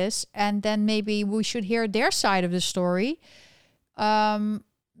said this, and then maybe we should hear their side of the story.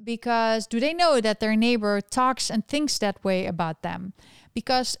 Because do they know that their neighbor talks and thinks that way about them?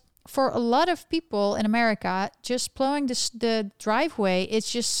 Because for a lot of people in America, just plowing the driveway,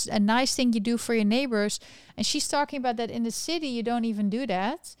 it's just a nice thing you do for your neighbors. And she's talking about that in the city, you don't even do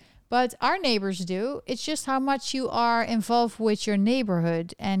that. But our neighbors do. It's just how much you are involved with your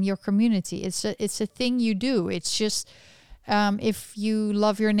neighborhood and your community. It's a thing you do. It's just if you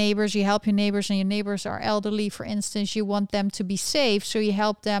love your neighbors, you help your neighbors, and your neighbors are elderly, for instance, you want them to be safe. So you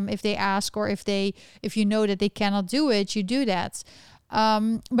help them if they ask, or if you know that they cannot do it, you do that.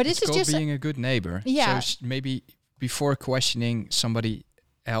 But this is just being a good neighbor. Yeah. So maybe before questioning somebody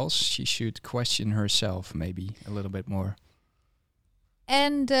else, she should question herself maybe a little bit more.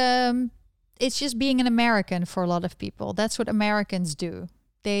 And it's just being an American for a lot of people. That's what Americans do.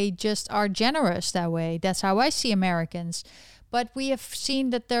 They just are generous that way. That's how I see Americans. But we have seen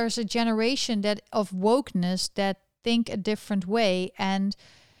that there's a generation of wokeness that think a different way. And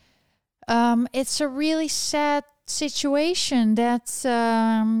it's a really sad situation I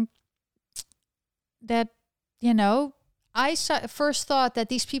first thought that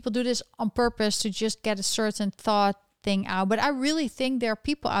these people do this on purpose to just get a certain thought thing out. But I really think there are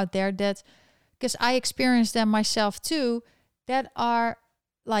people out there that, because I experienced them myself too, that are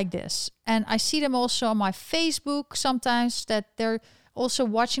like this. And I see them also on my Facebook sometimes, that they're also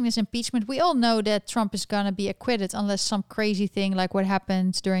watching this impeachment. We all know that Trump is going to be acquitted unless some crazy thing like what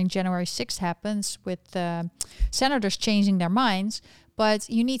happened during January 6th happens with senators changing their minds. But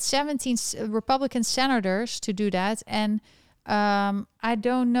you need 17 Republican senators to do that. And I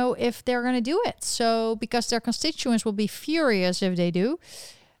don't know if they're going to do it. So because their constituents will be furious if they do.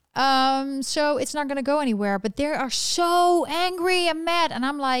 So it's not going to go anywhere, but they are so angry and mad. And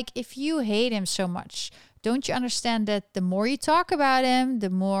I'm like, if you hate him so much, don't you understand that the more you talk about him, the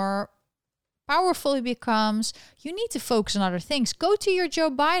more powerful he becomes? You need to focus on other things. Go to your Joe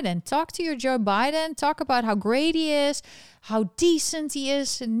Biden, talk to your Joe Biden, talk about how great he is, how decent he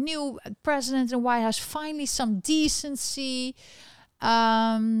is, a new president in the White House, finally some decency. We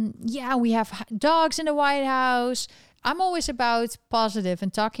have dogs in the White House. I'm always about positive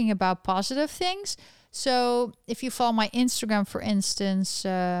and talking about positive things. So if you follow my Instagram, for instance,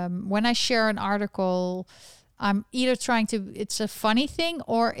 when I share an article, I'm either it's a funny thing,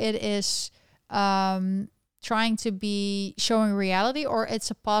 or it is trying to be showing reality, or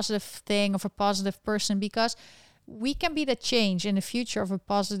it's a positive thing of a positive person, because we can be the change in the future of a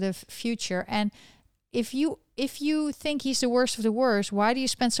positive future. And if you think he's the worst of the worst, why do you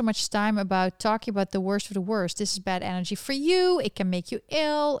spend so much time about talking about the worst of the worst? This is bad energy for you. It can make you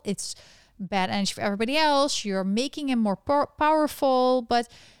ill. It's bad energy for everybody else. You're making him more powerful. But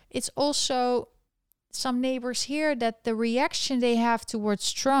it's also some neighbors here that the reaction they have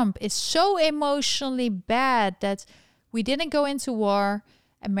towards Trump is so emotionally bad that we didn't go into war.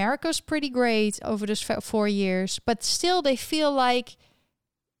 America's pretty great over those 4 years. But still, they feel like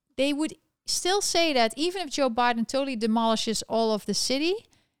they would still say that even if Joe Biden totally demolishes all of the city,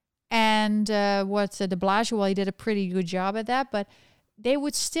 and de Blasio, well, he did a pretty good job at that, but they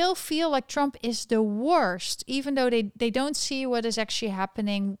would still feel like Trump is the worst, even though they don't see what is actually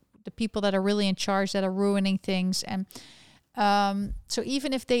happening, the people that are really in charge, that are ruining things. And so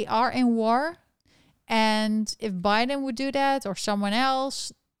even if they are in war, and if Biden would do that or someone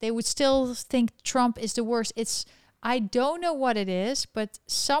else, they would still think Trump is the worst. I don't know what it is, but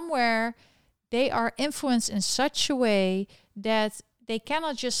somewhere they are influenced in such a way that they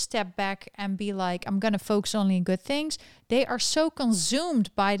cannot just step back and be like, I'm going to focus only on good things. They are so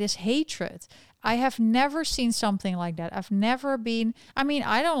consumed by this hatred. I have never seen something like that. I've never been, I mean,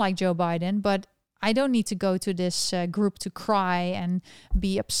 I don't like Joe Biden, but I don't need to go to this group to cry and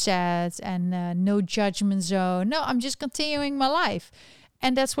be upset and no judgment zone. No, I'm just continuing my life.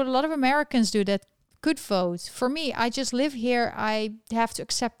 And that's what a lot of Americans do that could vote. For me, I just live here. I have to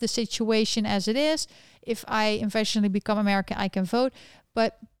accept the situation as it is. If I eventually become American, I can vote.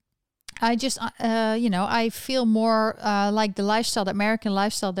 But I just, I feel more like the lifestyle, the American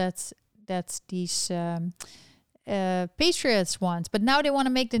lifestyle that these patriots want. But now they want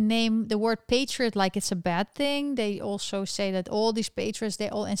to make the word patriot like it's a bad thing. They also say that all these patriots, they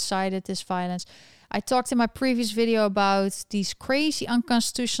all incited this violence. I talked in my previous video about these crazy,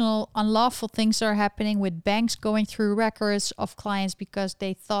 unconstitutional, unlawful things that are happening with banks going through records of clients because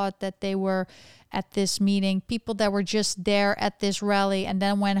they thought that they were at this meeting. People that were just there at this rally and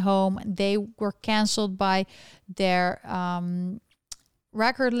then went home, they were canceled by their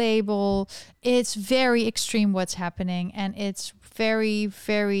record label. It's very extreme what's happening, and it's very,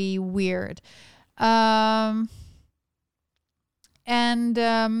 very weird.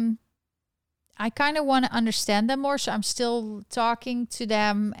 I kind of want to understand them more, so I'm still talking to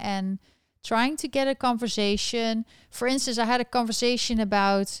them and trying to get a conversation. For instance, I had a conversation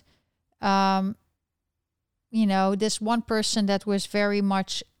about, this one person that was very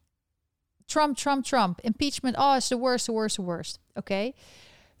much Trump, impeachment. Oh, it's the worst. Okay.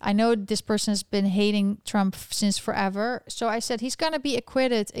 I know this person has been hating Trump since forever. So I said, he's going to be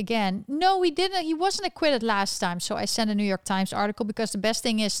acquitted again. No, he didn't. He wasn't acquitted last time. So I sent a New York Times article because the best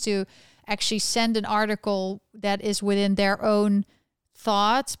thing is to actually send an article that is within their own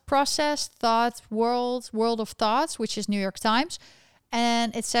thought process, world of thoughts, which is New York Times.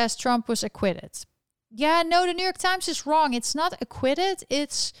 And it says Trump was acquitted. Yeah, no, the New York Times is wrong. It's not acquitted.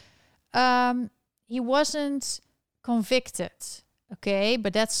 It's he wasn't convicted. Okay,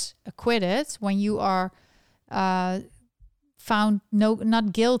 but that's acquitted when you are found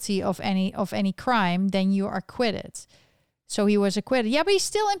not guilty of any crime. Then you are acquitted. So he was acquitted. Yeah, but he's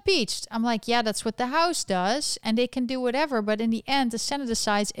still impeached. I'm like, yeah, that's what the House does, and they can do whatever. But in the end, the Senate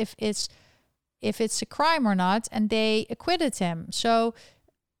decides if it's a crime or not, and they acquitted him. So,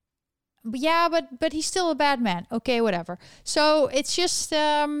 yeah, but he's still a bad man. Okay, whatever. So it's just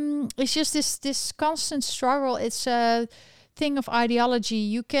this constant struggle. It's a thing of ideology.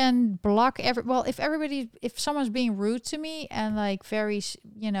 You can block if someone's being rude to me and like very,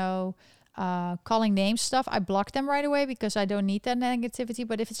 calling names stuff, I block them right away because I don't need that negativity.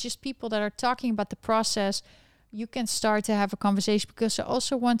 But if it's just people that are talking about the process, you can start to have a conversation because I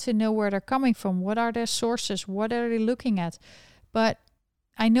also want to know where they're coming from. What are their sources? What are they looking at? But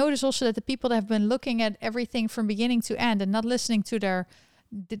I notice also that the people that have been looking at everything from beginning to end and not listening to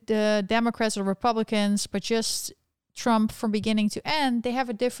the Democrats or Republicans, but just Trump from beginning to end, they have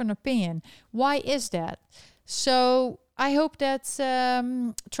a different opinion. Why is that? So I hope that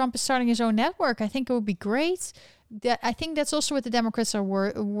Trump is starting his own network. I think it would be great. I think that's also what the Democrats are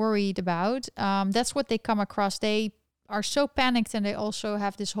worried about. That's what they come across. They are so panicked, and they also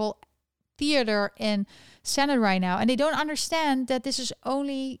have this whole theater in Senate right now. And they don't understand that this is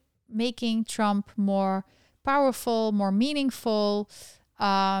only making Trump more powerful, more meaningful.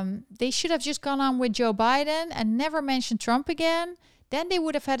 They should have just gone on with Joe Biden and never mentioned Trump again. Then they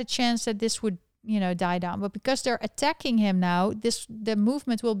would have had a chance that this would die down. But because they're attacking him now, the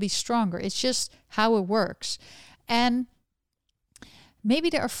movement will be stronger. It's just how it works. And maybe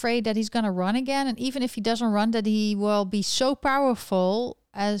they're afraid that he's going to run again. And even if he doesn't run, that he will be so powerful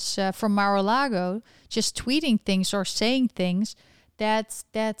as from Mar-a-Lago, just tweeting things or saying things that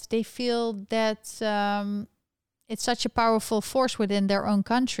they feel that it's such a powerful force within their own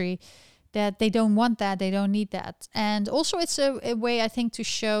country that they don't want that, they don't need that. And also it's a way, I think, to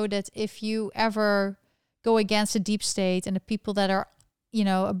show that if you ever go against the deep state and the people that are,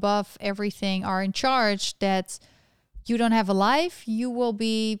 above everything are in charge, that you don't have a life, you will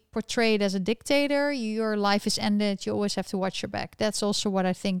be portrayed as a dictator, your life is ended, you always have to watch your back. That's also what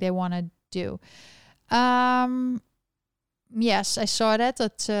I think they want to do. Yes, I saw that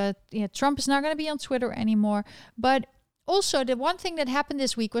Trump is not going to be on Twitter anymore. But also, the one thing that happened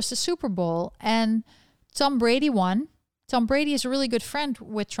this week was the Super Bowl, and Tom Brady won. Tom Brady is a really good friend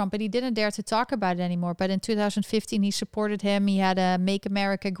with Trump, but he didn't dare to talk about it anymore. But in 2015, he supported him. He had a Make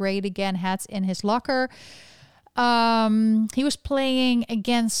America Great Again hat in his locker. He was playing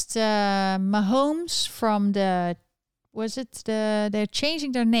against Mahomes from they're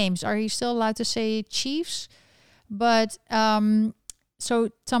changing their names. Are you still allowed to say Chiefs? But so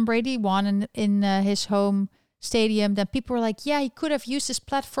Tom Brady won in his home stadium. Then people were like, yeah, he could have used his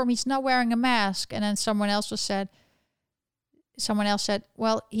platform. He's not wearing a mask. And then someone else said,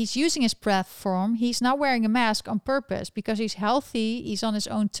 well, he's using his platform. He's not wearing a mask on purpose because he's healthy. He's on his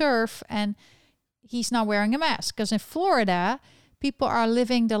own turf and he's not wearing a mask. Because in Florida, people are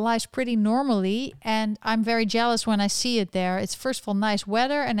living their lives pretty normally. And I'm very jealous when I see it there. It's first of all nice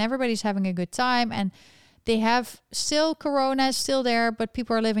weather and everybody's having a good time. And they have still Corona is still there, but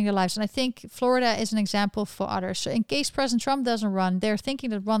people are living their lives. And I think Florida is an example for others. So in case President Trump doesn't run, they're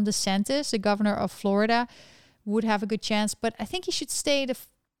thinking that Ron DeSantis, the governor of Florida, would have a good chance. But I think he should stay the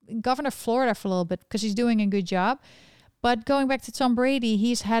governor of Florida for a little bit because he's doing a good job. But going back to Tom Brady,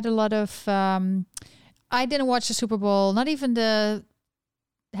 he's had a lot of... I didn't watch the Super Bowl, not even the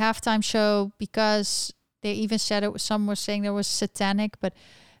halftime show, because they even said it was, some were saying there was satanic, but...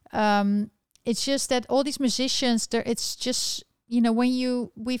 it's just that all these musicians, it's just,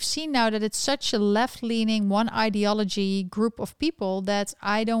 we've seen now that it's such a left-leaning, one ideology group of people that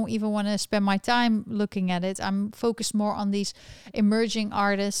I don't even want to spend my time looking at it. I'm focused more on these emerging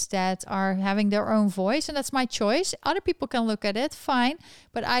artists that are having their own voice, and that's my choice. Other people can look at it, fine,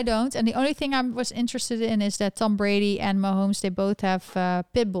 but I don't. And the only thing I was interested in is that Tom Brady and Mahomes, they both have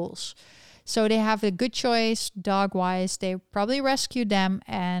pit bulls. So they have a good choice dog-wise. They probably rescued them,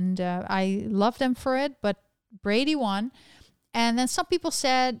 and I love them for it. But Brady won. And then some people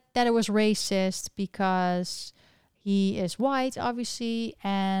said that it was racist because he is white, obviously.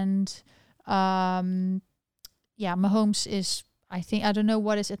 And, Mahomes is, I don't know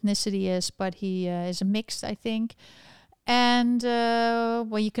what his ethnicity is, but he is a mixed, I think. And,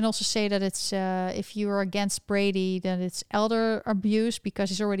 you can also say that it's, if you're against Brady, then it's elder abuse because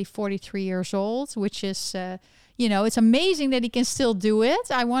he's already 43 years old, which is, it's amazing that he can still do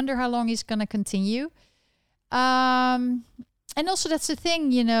it. I wonder how long he's going to continue. And also that's the thing,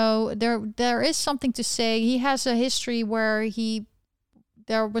 there is something to say. He has a history where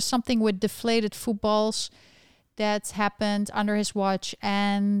there was something with deflated footballs that happened under his watch,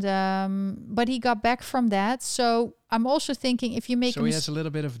 and but he got back from that. So I'm also thinking if you make he has a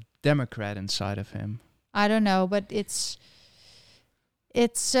little bit of Democrat inside of him. I don't know, but it's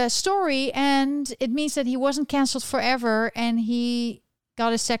a story, and it means that he wasn't canceled forever, and he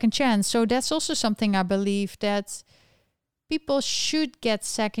got a second chance. So that's also something I believe, that people should get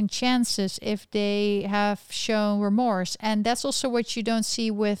second chances if they have shown remorse, and that's also what you don't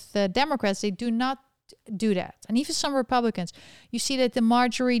see with the Democrats. They do not do that. And even some Republicans, you see that the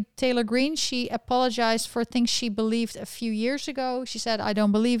Marjorie Taylor Greene, she apologized for things she believed a few years ago. She said, I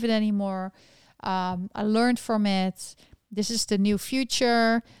don't believe it anymore. I learned from it. This is the new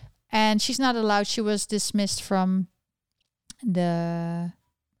future. And she's not allowed. She was dismissed from the...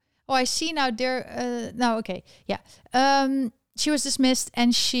 Oh, I see now there... no, okay. Yeah. She was dismissed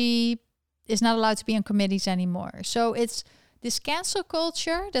and she is not allowed to be on committees anymore. So it's... This cancel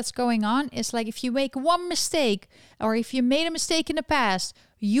culture that's going on is like if you make one mistake or if you made a mistake in the past,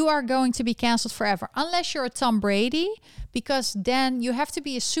 you are going to be canceled forever. Unless you're a Tom Brady, because then you have to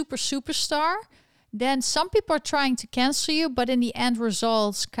be a superstar. Then some people are trying to cancel you, but in the end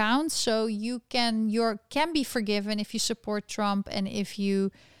results count. So you can be forgiven if you support Trump and if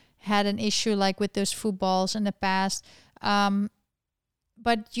you had an issue like with those footballs in the past. But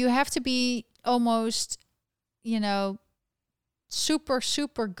you have to be almost,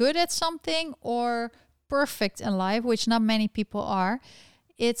 super good at something or perfect in life, which not many people are.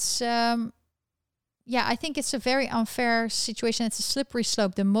 It's I think it's a very unfair situation. It's a slippery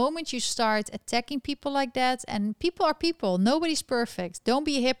slope. The moment you start attacking people like that, and people are people, nobody's perfect. Don't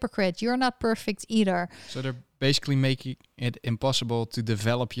be a hypocrite. You're not perfect either. So they're basically making it impossible to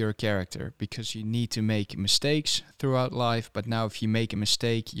develop your character because you need to make mistakes throughout life. But now if you make a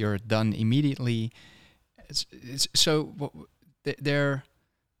mistake, you're done immediately. There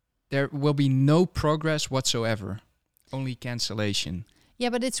will be no progress whatsoever, only cancellation.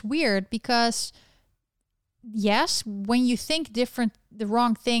 Yeah, but it's weird because, yes, when you think the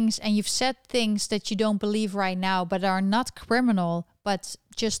wrong things and you've said things that you don't believe right now but are not criminal, but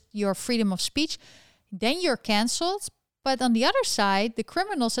just your freedom of speech, then you're canceled. But on the other side, the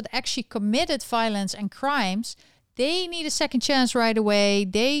criminals that actually committed violence and crimes, they need a second chance right away.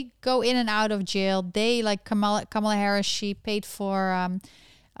 They go in and out of jail. They, like Kamala Harris, she paid for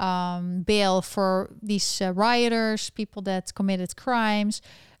bail for these rioters, people that committed crimes.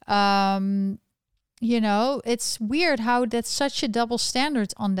 It's weird how that's such a double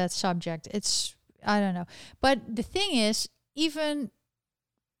standard on that subject. I don't know. But the thing is, even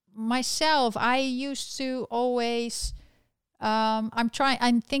myself, I used to always,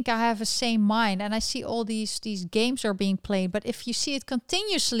 I think I have a same mind, and I see all these games are being played. But if you see it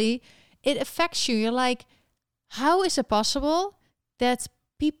continuously, it affects you. You're like, how is it possible that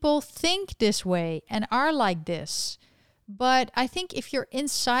people think this way and are like this? But I think if you're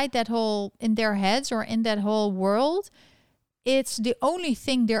inside in their heads or in that whole world, it's the only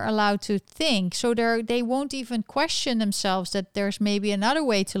thing they're allowed to think. So they won't even question themselves that there's maybe another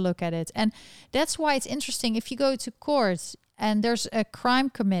way to look at it. And that's why it's interesting. If you go to court and there's a crime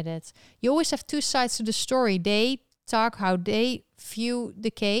committed, you always have two sides to the story. They talk how they view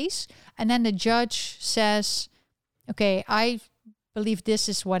the case, and then the judge says, okay, I believe this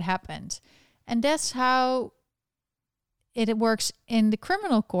is what happened. And that's how it works in the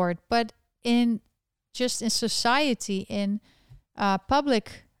criminal court. But in society, in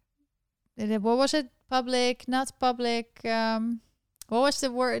public, what was it? Public, not public. What was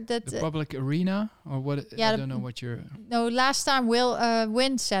the word that? The public arena, or what? Yeah, I don't know what you're. No, last time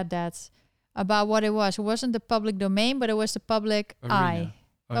Wynn said that about what it was. It wasn't the public domain, but it was the public arena. eye.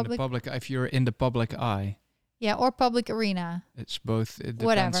 Oh, the public. If you're in the public eye. Yeah, or public arena. It's both. It depends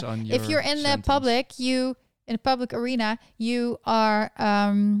whatever. On your if you're in sentence. the public, in a public arena, you are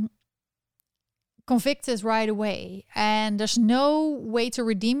convicted right away, and there's no way to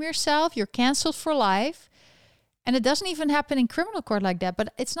redeem yourself. You're canceled for life. And it doesn't even happen in criminal court like that.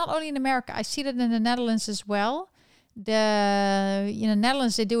 But it's not only in America. I see that in the Netherlands as well.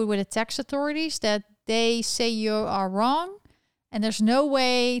 Netherlands, they do it with the tax authorities, that they say you are wrong, and there's no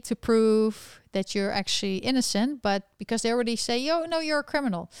way to prove that you're actually innocent. But because they already say, no, you're a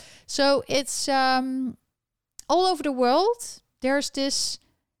criminal. So it's all over the world. There's this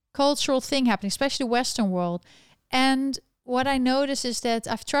cultural thing happening, especially the Western world. And what I notice is that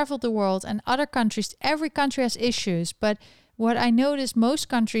I've traveled the world, and other countries, every country has issues. But what I notice, most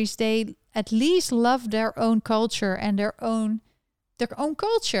countries, they at least love their own culture and their own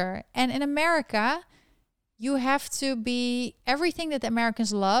culture. And in America, you have to be everything that the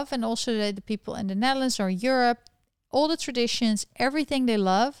Americans love, and also the people in the Netherlands or Europe, all the traditions, everything they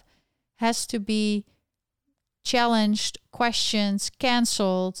love has to be challenged, questioned,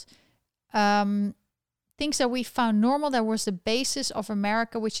 canceled. Things that we found normal, that was the basis of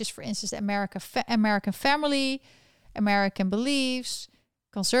America, which is, for instance, American family, American beliefs,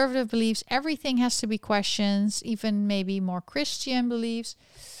 conservative beliefs. Everything has to be questioned, even maybe more Christian beliefs.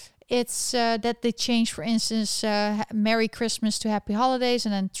 It's that they changed, for instance, Merry Christmas to Happy Holidays,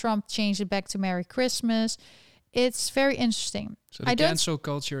 and then Trump changed it back to Merry Christmas. It's very interesting. So the cancel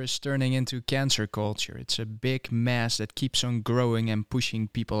culture is turning into cancer culture. It's a big mass that keeps on growing and pushing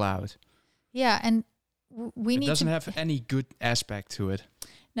people out. Yeah, and it doesn't have any good aspect to it.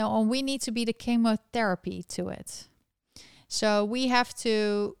 No, and we need to be the chemotherapy to it. So we have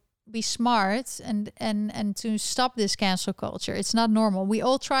to be smart and to stop this cancel culture. It's not normal. We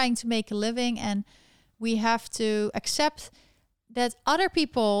all trying to make a living, and we have to accept that other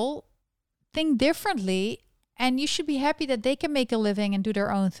people think differently, and you should be happy that they can make a living and do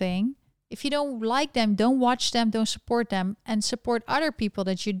their own thing. If you don't like them, don't watch them, don't support them, and support other people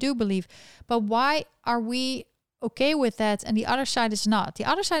that you do believe. But why are we okay with that and the other side is not? The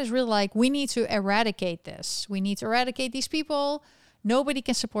other side is really like, we need to eradicate this. We need to eradicate these people. Nobody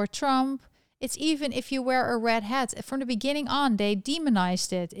can support Trump. It's even if you wear a red hat. From the beginning on, they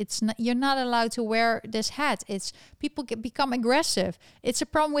demonized it. You're not allowed to wear this hat. It's people become aggressive. It's a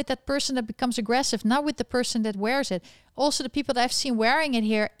problem with that person that becomes aggressive, not with the person that wears it. Also, the people that I've seen wearing it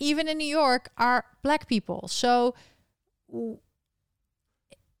here, even in New York, are black people. So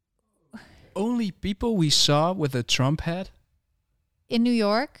only people we saw with a Trump hat in New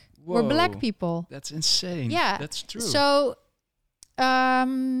York were black people. That's insane. Yeah, that's true. So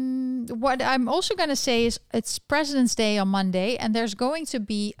what I'm also going to say is it's President's Day on Monday, and there's going to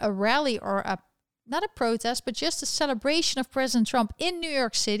be a rally or not a protest, but just a celebration of President Trump in New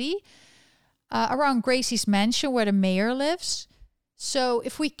York City around Gracie's mansion where the mayor lives. So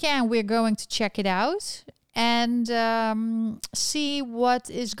if we can, we're going to check it out and see what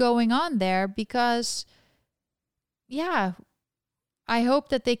is going on there, because, yeah, I hope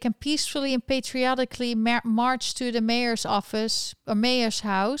that they can peacefully and patriotically march to the mayor's office or mayor's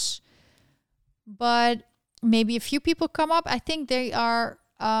house. But maybe a few people come up. I think they are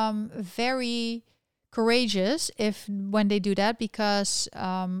very courageous when they do that, because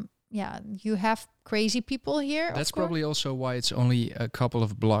you have crazy people here. That's probably also why it's only a couple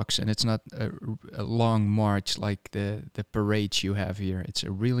of blocks and it's not a long march like the parades you have here. It's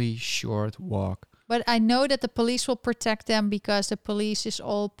a really short walk. But I know that the police will protect them because the police is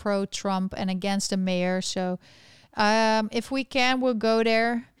all pro-Trump and against the mayor. So if we can, we'll go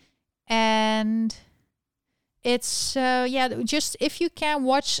there. And it's, just if you can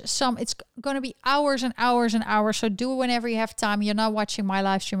watch some, it's going to be hours and hours and hours. So do it whenever you have time. You're not watching my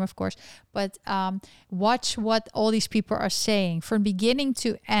live stream, of course. But watch what all these people are saying from beginning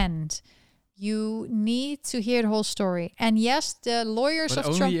to end. You need to hear the whole story. And yes, the lawyers but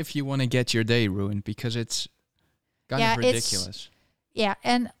of Trump... only if you want to get your day ruined, because it's kind of ridiculous.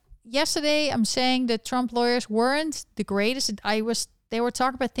 And yesterday I'm saying the Trump lawyers weren't the greatest. They were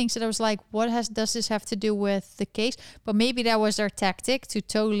talking about things that I was like, does this have to do with the case? But maybe that was their tactic to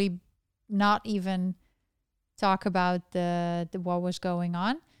totally not even talk about the what was going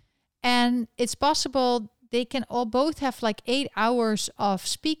on. And it's possible they can both have like 8 hours of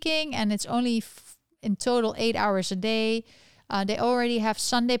speaking, and it's only in total 8 hours a day. They already have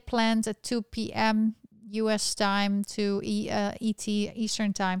Sunday planned at 2 p.m. U.S. time to ET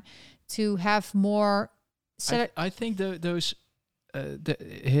Eastern time to have more. I think those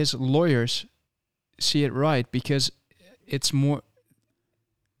his lawyers see it right, because it's more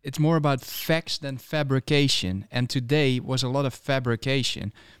about facts than fabrication, and today was a lot of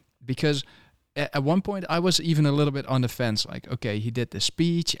fabrication, because at one point I was even a little bit on the fence, like, okay, he did the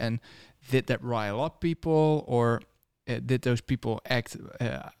speech, and did that rile up people, or did those people act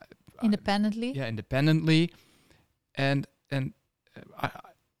independently? Yeah, independently, and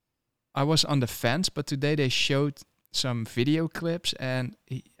I was on the fence, but today they showed some video clips, and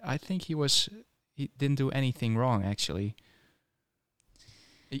I think he didn't do anything wrong, actually.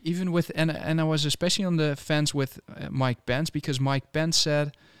 Even with and I was especially on the fence with Mike Pence, because Mike Pence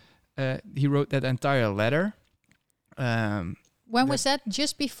said he wrote that entire letter. When was that?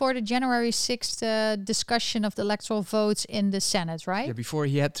 Just before the January 6th discussion of the electoral votes in the Senate, right? Yeah, before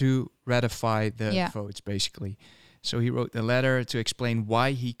he had to ratify the votes, basically. So he wrote the letter to explain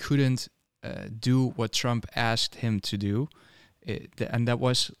why he couldn't do what Trump asked him to do, and that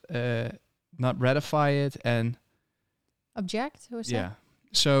was not ratify it and object. That?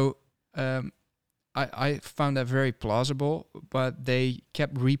 So I found that very plausible, but they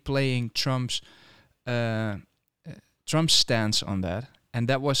kept replaying Trump's stance on that, and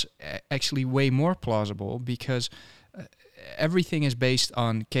that was actually way more plausible, because everything is based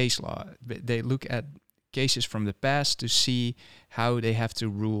on case law. They look at cases from the past to see how they have to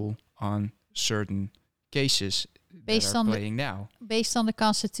rule on certain cases based on playing now. Based on the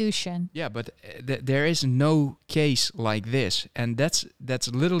Constitution. Yeah, but there is no case like this, and that's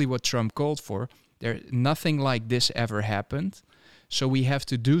literally what Trump called for. Nothing like this ever happened, so we have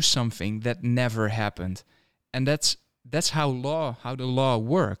to do something that never happened, and that's how the law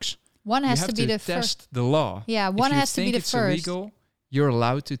works. One has to be the first. You have to test the law. Yeah, one has to be the first. first. If you think it's illegal, you're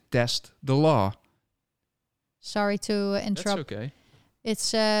allowed to test the law. Sorry to interrupt. That's okay.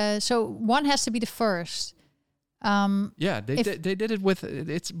 It's so one has to be the first. They did it with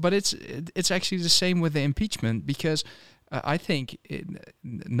it's actually the same with the impeachment, because I think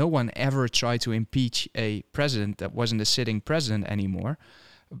no one ever tried to impeach a president that wasn't a sitting president anymore,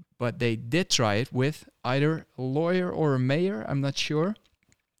 but they did try it with either a lawyer or a mayor. I'm not sure.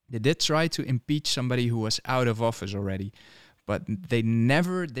 They did try to impeach somebody who was out of office already, but they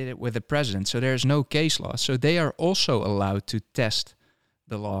never did it with the president. So there's no case law. So they are also allowed to test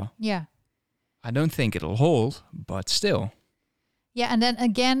the law. Yeah. I don't think it'll hold, but still. Yeah, and then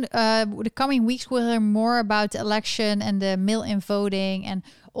again, the coming weeks we'll hear more about the election and the mail-in voting and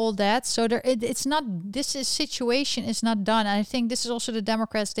all that. So situation is not done. And I think this is also the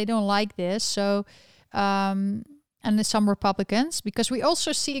Democrats, they don't like this. So, and there's some Republicans, because we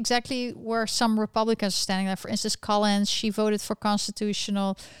also see exactly where some Republicans are standing. Like, for instance, Collins, she voted for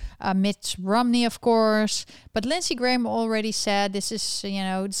constitutional. Mitt Romney, of course. But Lindsey Graham already said this is,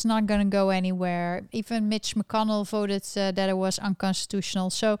 it's not going to go anywhere. Even Mitch McConnell voted that it was unconstitutional.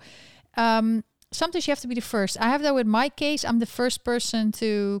 So sometimes you have to be the first. I have that with my case. I'm the first person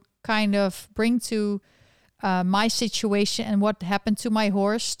to kind of bring to my situation and what happened to my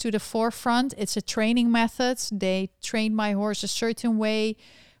horse to the forefront. It's a training method. They trained my horse a certain way,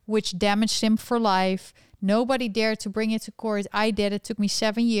 which damaged him for life. Nobody dared to bring it to court. I did. It took me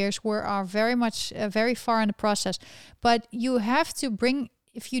 7 years. We are very far in the process. But you have to bring,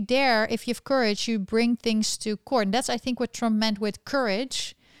 if you have courage, you bring things to court. And that's, I think, what Trump meant with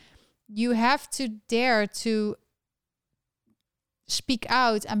courage. You have to dare to speak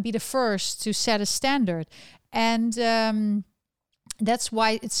out and be the first to set a standard. And That's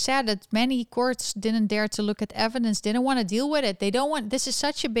why it's sad that many courts didn't dare to look at evidence, didn't want to deal with it. They don't want, this is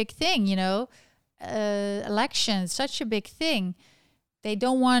such a big thing, you know, elections, such a big thing. They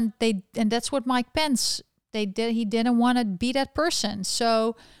don't want, and that's what Mike Pence, he didn't want to be that person.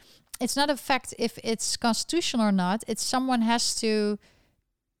 So it's not a fact if it's constitutional or not. It's someone has to,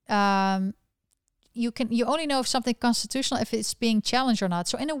 you only know if something constitutional if it's being challenged or not.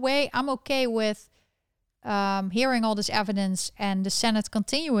 So in a way, I'm okay with hearing all this evidence and the Senate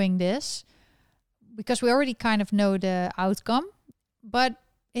continuing this, because we already kind of know the outcome. But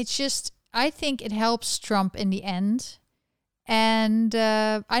it's just, I think it helps Trump in the end. And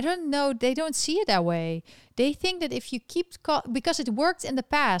I don't know, they don't see it that way. They think that if you keep, because it worked in the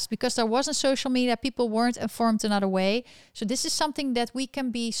past, because there wasn't social media, people weren't informed another way. So this is something that we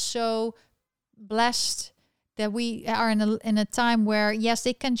can be so blessed that we are in a time where, yes,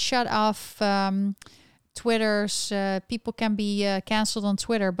 they can shut off Twitter's, people can be canceled on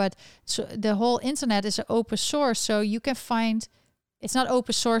Twitter, but so the whole internet is an open source, so you can find, it's not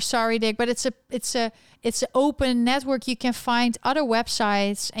open source, sorry Dick, but it's an open network. You can find other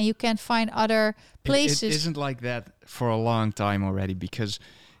websites and you can find other places. It isn't like that for a long time already, because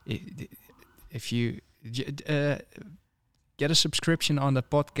if you get a subscription on the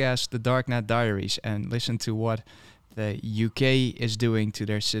podcast The Darknet Diaries and listen to what the UK is doing to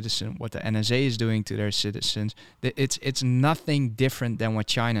their citizens, what the NSA is doing to their citizens, it's nothing different than what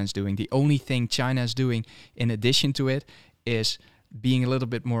China is doing. The only thing China is doing in addition to it is being a little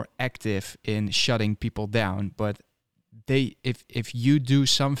bit more active in shutting people down. But if you do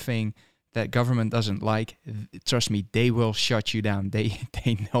something that government doesn't like, trust me, they will shut you down. They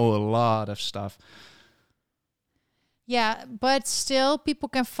know a lot of stuff. Yeah, but still, people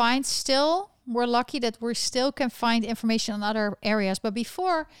can find, we're lucky that we still can find information on other areas. But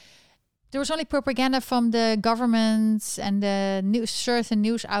before, there was only propaganda from the government and the certain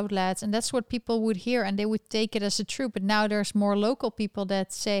news outlets, and that's what people would hear, and they would take it as a truth. But now there's more local people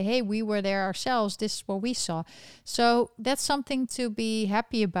that say, hey, we were there ourselves, this is what we saw. So that's something to be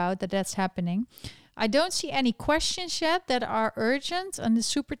happy about, that's happening. I don't see any questions yet that are urgent on the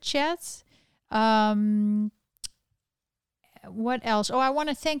super chat. What else? Oh, I want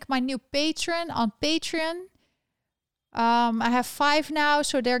to thank my new patron on Patreon. I have 5 now,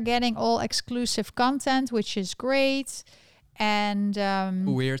 so they're getting all exclusive content, which is great. And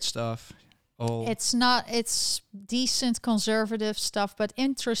weird stuff. It's decent conservative stuff, but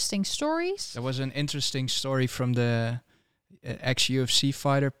interesting stories. There was an interesting story from the ex-UFC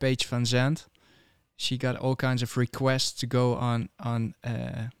fighter Paige Van Zandt. She got all kinds of requests to go on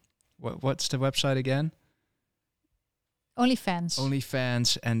what's the website again?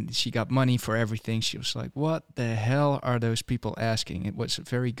 OnlyFans, and she got money for everything. She was like, what the hell are those people asking? It was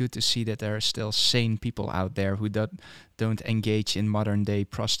very good to see that there are still sane people out there who don't engage in modern day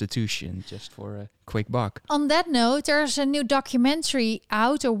prostitution just for a quick buck. On that note, there's a new documentary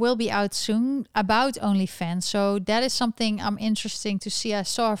out, or will be out soon, about OnlyFans. So that is something I'm interesting to see. I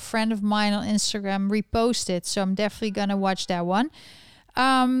saw a friend of mine on Instagram repost it, so I'm definitely gonna watch that one.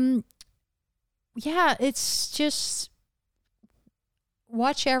 Yeah, it's just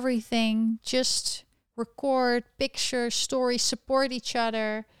watch everything, just record pictures, stories, support each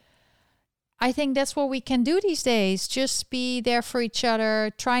other. I think that's what we can do these days. Just be there for each other.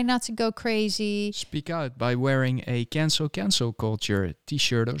 Try not to go crazy. Speak out by wearing a cancel culture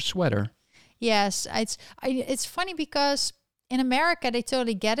t-shirt or sweater. Yes, it's funny because in America they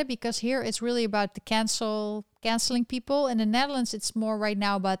totally get it, because here it's really about the canceling people. In the Netherlands, it's more right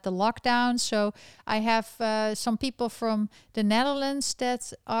now about the lockdown. So I have some people from the Netherlands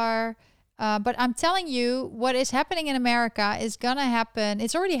that are, but I'm telling you, what is happening in America is gonna happen.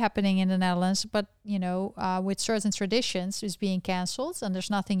 It's already happening in the Netherlands, but you know, with certain traditions is being canceled, and there's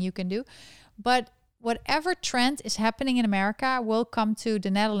nothing you can do. But whatever trend is happening in America will come to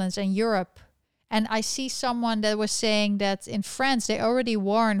the Netherlands and Europe. And I see someone that was saying that in France, they already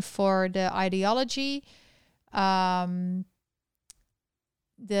warned for the ideology, the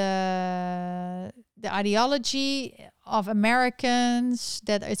ideology of Americans,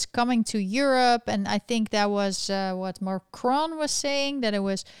 that it's coming to Europe. And I think that was what Macron was saying, that it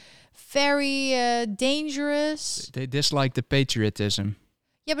was very dangerous. They dislike the patriotism.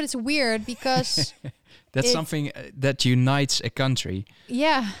 Yeah, but it's weird because that's something that unites a country.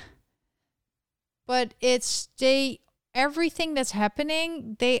 Yeah. But everything that's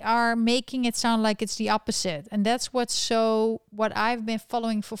happening, they are making it sound like it's the opposite. And that's what I've been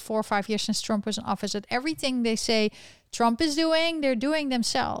following for 4 or 5 years since Trump was in office, that everything they say Trump is doing, they're doing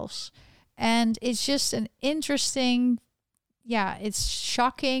themselves. And it's just an interesting, it's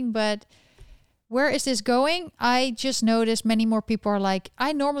shocking, but where is this going? I just noticed many more people are like,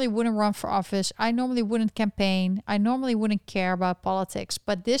 I normally wouldn't run for office. I normally wouldn't campaign. I normally wouldn't care about politics.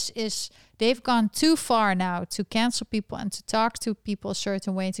 But they've gone too far now to cancel people and to talk to people a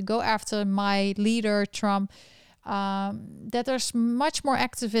certain way, to go after my leader, Trump. That there's much more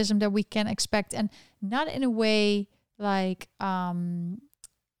activism that we can expect, and not in a way like,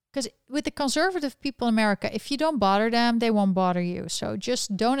 because with the conservative people in America, if you don't bother them, they won't bother you. So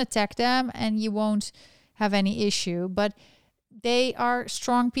just don't attack them and you won't have any issue. But they are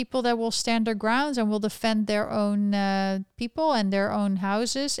strong people that will stand their grounds and will defend their own people and their own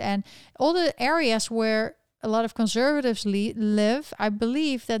houses. And all the areas where a lot of conservatives live, I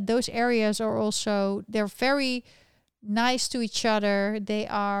believe that those areas are also, they're very nice to each other. They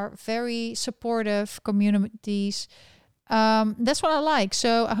are very supportive communities. That's what I like.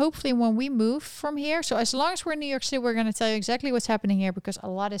 So hopefully when we move from here, so as long as we're in New York City, we're going to tell you exactly what's happening here, because a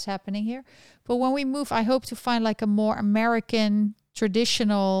lot is happening here. But when we move, I hope to find like a more American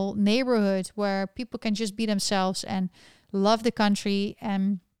traditional neighborhood where people can just be themselves and love the country.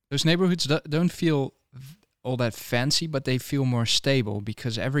 And those neighborhoods don't feel all that fancy, but they feel more stable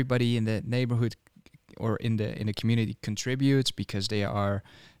because everybody in the neighborhood or in the community contributes, because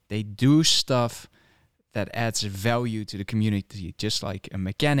they do stuff that adds value to the community, just like a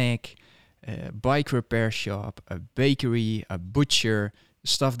mechanic, a bike repair shop, a bakery, a butcher,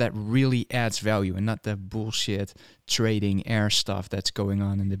 stuff that really adds value and not the bullshit trading air stuff that's going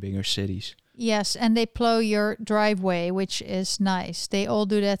on in the bigger cities. Yes, and they plow your driveway, which is nice. They all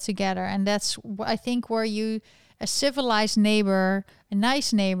do that together. And that's, I think, where a civilized neighbor, a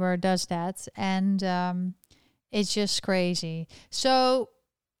nice neighbor does that. And it's just crazy. So,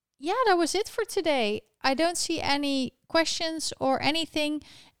 yeah, that was it for today. I don't see any questions or anything.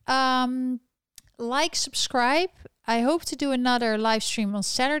 Like, subscribe. I hope to do another live stream on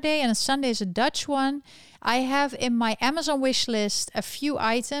Saturday, and on Sunday is a Dutch one. I have in my Amazon wish list a few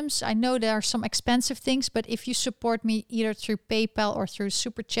items. I know there are some expensive things, but if you support me either through PayPal or through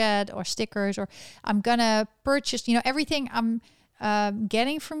Super Chat or stickers, or I'm gonna purchase, everything I'm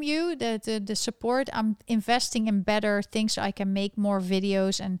getting from you, the support, I'm investing in better things so I can make more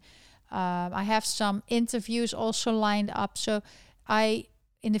videos. And I have some interviews also lined up. So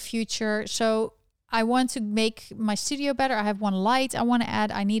in the future, so I want to make my studio better. I have one light I want to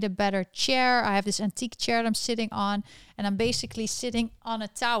add. I need a better chair. I have this antique chair that I'm sitting on, and I'm basically sitting on a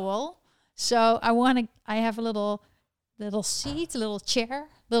towel. So I have a little seat, a little chair,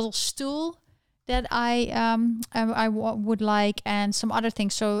 little stool that I would like, and some other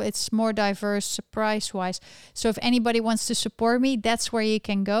things. So it's more diverse price-wise. So if anybody wants to support me, that's where you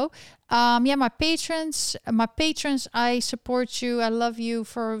can go. My patrons, I support you. I love you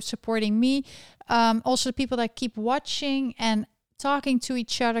for supporting me. Also the people that keep watching and talking to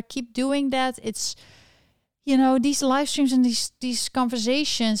each other, keep doing that. It's, these live streams and these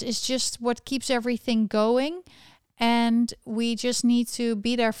conversations is just what keeps everything going. And we just need to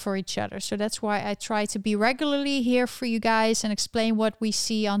be there for each other. So that's why I try to be regularly here for you guys and explain what we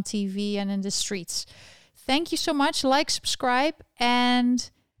see on TV and in the streets. Thank you so much. Like, subscribe,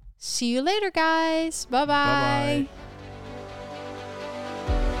 and see you later, guys. Bye-bye. Bye-bye.